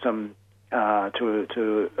talking to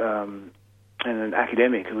an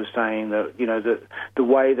academic who was saying that, the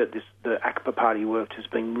way that the Akbar party worked has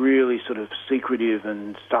been really sort of secretive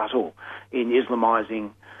and subtle in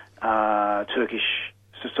Islamizing Turkish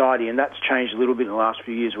society, and that's changed a little bit in the last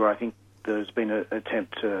few years, where I think there's been an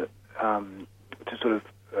attempt to sort of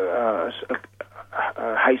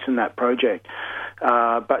hasten that project.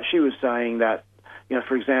 But she was saying that,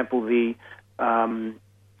 for example, the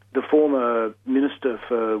former Minister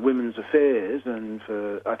for Women's Affairs and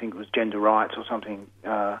for, I think it was Gender Rights or something,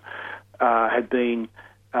 had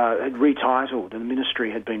retitled, and the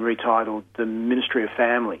ministry had been retitled the Ministry of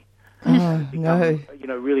Family. Oh, no.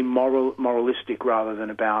 Really moralistic rather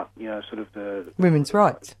than about, sort of the women's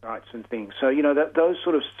rights and things. So, that those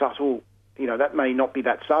sort of subtle, that may not be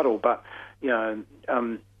that subtle, but,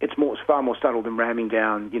 it's far more subtle than ramming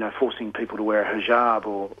down, forcing people to wear a hijab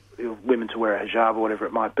or women to wear a hijab or whatever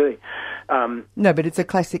it might be. No, but it's a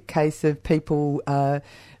classic case of people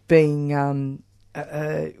being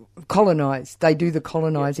colonise. They do the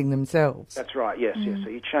colonising themselves. That's right. Yes, yes. So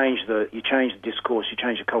you change the discourse, you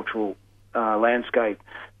change the cultural landscape,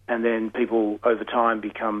 and then people over time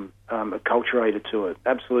become acculturated to it.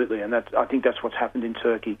 Absolutely, and I think that's what's happened in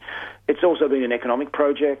Turkey. It's also been an economic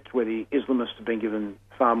project where the Islamists have been given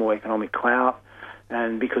far more economic clout,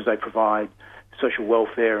 and because they provide social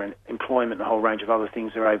welfare and employment and a whole range of other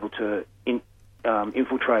things, they're able to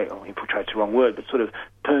infiltrate's the wrong word, but sort of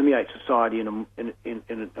permeate society in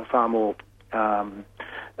a far more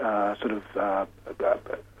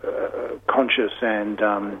conscious and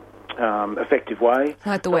effective way.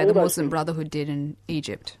 Like the way the Muslim Brotherhood did in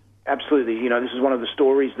Egypt. Absolutely. You know, this is one of the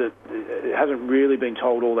stories that hasn't really been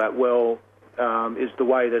told all that well, is the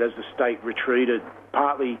way that as the state retreated,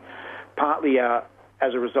 partly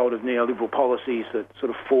as a result of neoliberal policies that sort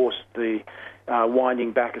of forced the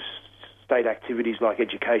winding back of state activities like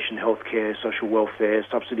education, healthcare, social welfare,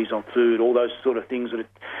 subsidies on food, all those sort of things that are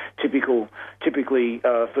typically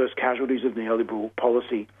first casualties of neoliberal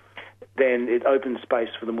policy. Then it opened space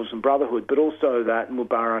for the Muslim Brotherhood, but also that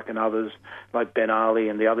Mubarak and others like Ben Ali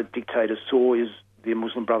and the other dictators saw the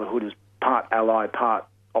Muslim Brotherhood as part ally, part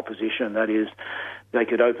opposition. That is, they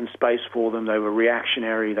could open space for them. They were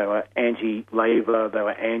reactionary. They were anti-Labour. They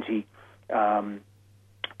were anti.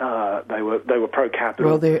 They were pro-capital.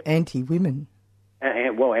 Well, they're anti-women.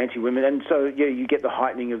 Anti-women, and so you get the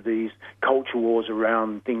heightening of these culture wars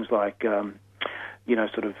around things like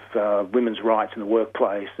women's rights in the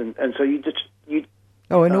workplace, and so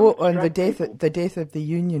the death of the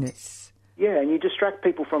unionists. Yeah, and you distract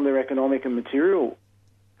people from their economic and material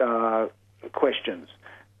questions.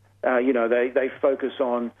 They focus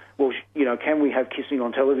on, can we have kissing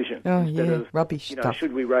on television? Instead of rubbish stuff.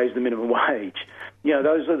 Should we raise the minimum wage?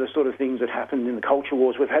 Those are the sort of things that happened in the culture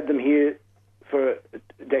wars. We've had them here for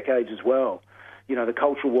decades as well. The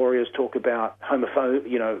cultural warriors talk about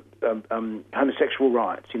homosexual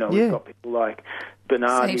rights. We've got people like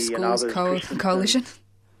Bernardi Safe and Schools others. Coalition.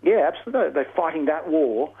 Yeah, absolutely. They're fighting that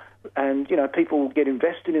war, and people get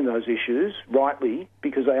invested in those issues rightly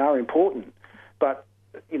because they are important. But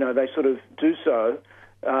they sort of do so.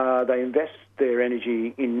 They invest their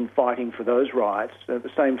energy in fighting for those rights. At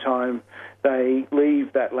the same time, they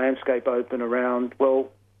leave that landscape open around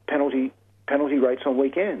penalty rates on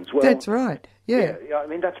weekends. Well, that's right. Yeah. I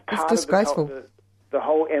mean that's part it's disgraceful. of the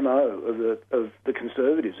whole MO of the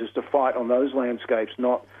Conservatives is to fight on those landscapes,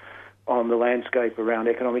 not on the landscape around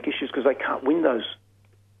economic issues, because they can't win those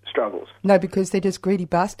struggles. No, because they're just greedy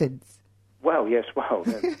bastards. Well, yes,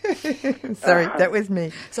 Sorry, that was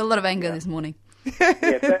me. It's a lot of anger this morning.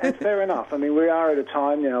 And fair enough. I mean, we are at a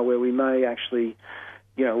time now where we may actually,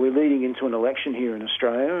 we're leading into an election here in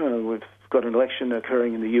Australia, and we've got an election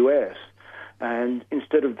occurring in the US, and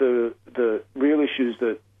instead of the real issues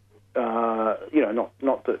that,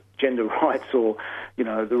 not the gender rights or, the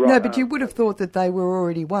right... No, but you would have thought that they were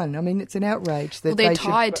already won. I mean, it's an outrage that they're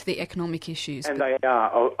tied to the economic issues. And they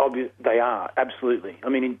are, absolutely. I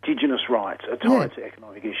mean, Indigenous rights are tied to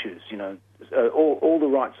economic issues, all the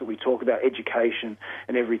rights that we talk about, education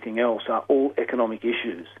and everything else, are all economic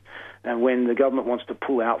issues. And when the government wants to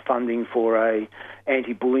pull out funding for a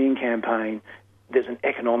anti-bullying campaign, there's an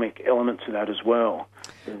economic element to that as well.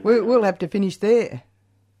 We'll have to finish there.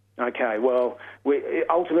 Okay, well, we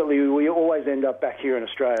always end up back here in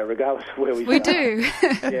Australia, regardless of where we start. We do.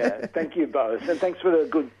 Yeah, thank you both. And thanks for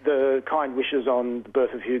the kind wishes on the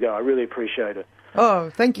birth of Hugo. I really appreciate it. Oh,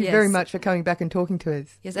 thank you very much for coming back and talking to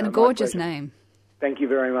us. Yes, and a gorgeous name. Thank you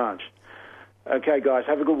very much. Okay, guys,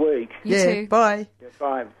 have a good week. You too. Bye. Yeah,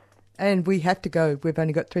 bye. And we have to go. We've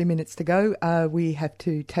only got 3 minutes to go. We have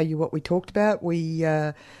to tell you what we talked about. We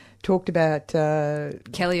talked about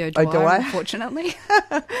Kelly O'Dwyer, unfortunately.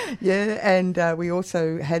 Yeah, and we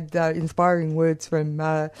also had inspiring words from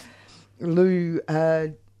Lou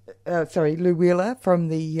Wheeler from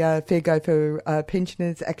the Fair Go for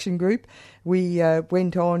Pensioners Action Group. We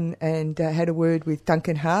went on and had a word with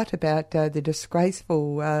Duncan Hart about the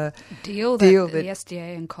disgraceful deal that the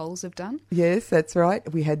SDA and Coles have done. Yes, that's right.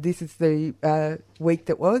 This is the week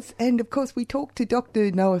that was. And, of course, we talked to Dr.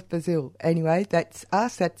 Noah Fazil. Anyway, that's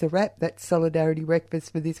us. That's a wrap. That's Solidarity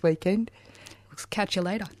Breakfast for this weekend. Catch you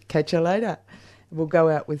later. Catch you later. We'll go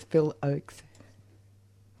out with Phil Oakes.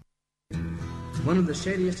 One of the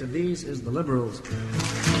shadiest of these is the Liberals.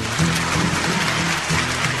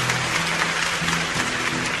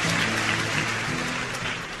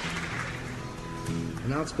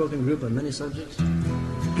 An outspoken group on many subjects.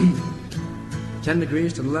 10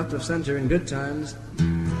 degrees to the left of center in good times.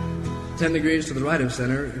 10 degrees to the right of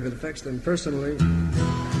center if it affects them personally.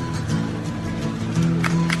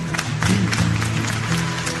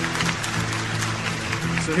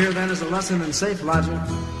 So here then is a lesson in safe logic.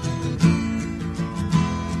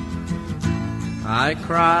 I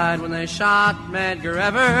cried when they shot Medgar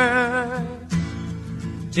Evers.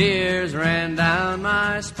 Tears ran down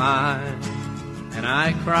my spine. And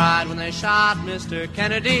I cried when they shot Mr.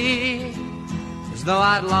 Kennedy, as though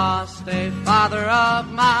I'd lost a father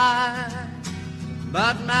of mine.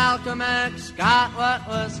 But Malcolm X got what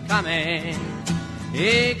was coming.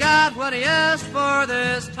 He got what he asked for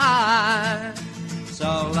this time.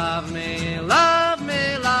 So love me, love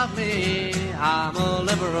me, love me, I'm a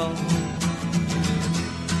liberal.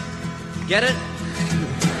 Get it?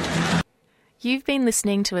 You've been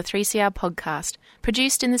listening to a 3CR podcast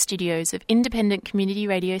produced in the studios of independent community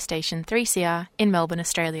radio station 3CR in Melbourne,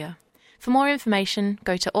 Australia. For more information,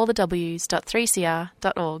 go to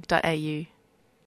allthews.3cr.org.au.